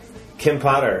 Kim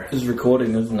Potter. It's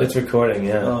recording, isn't it? It's recording,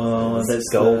 yeah. Oh, that's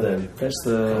golden. It's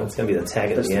going to be the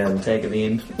tag at the end. Tag at the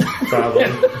end. Probably.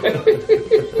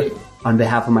 On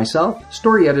behalf of myself,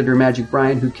 story editor Magic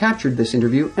Brian, who captured this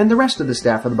interview, and the rest of the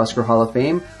staff of the Busker Hall of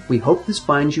Fame, we hope this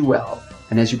finds you well.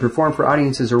 And as you perform for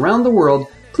audiences around the world,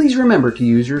 please remember to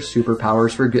use your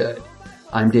superpowers for good.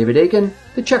 I'm David Aiken,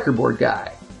 the checkerboard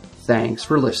guy. Thanks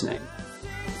for listening.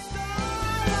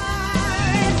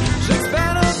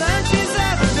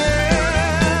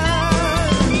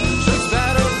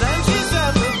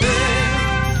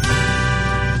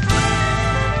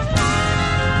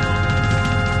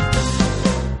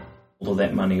 All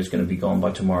that money is going to be gone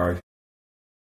by tomorrow.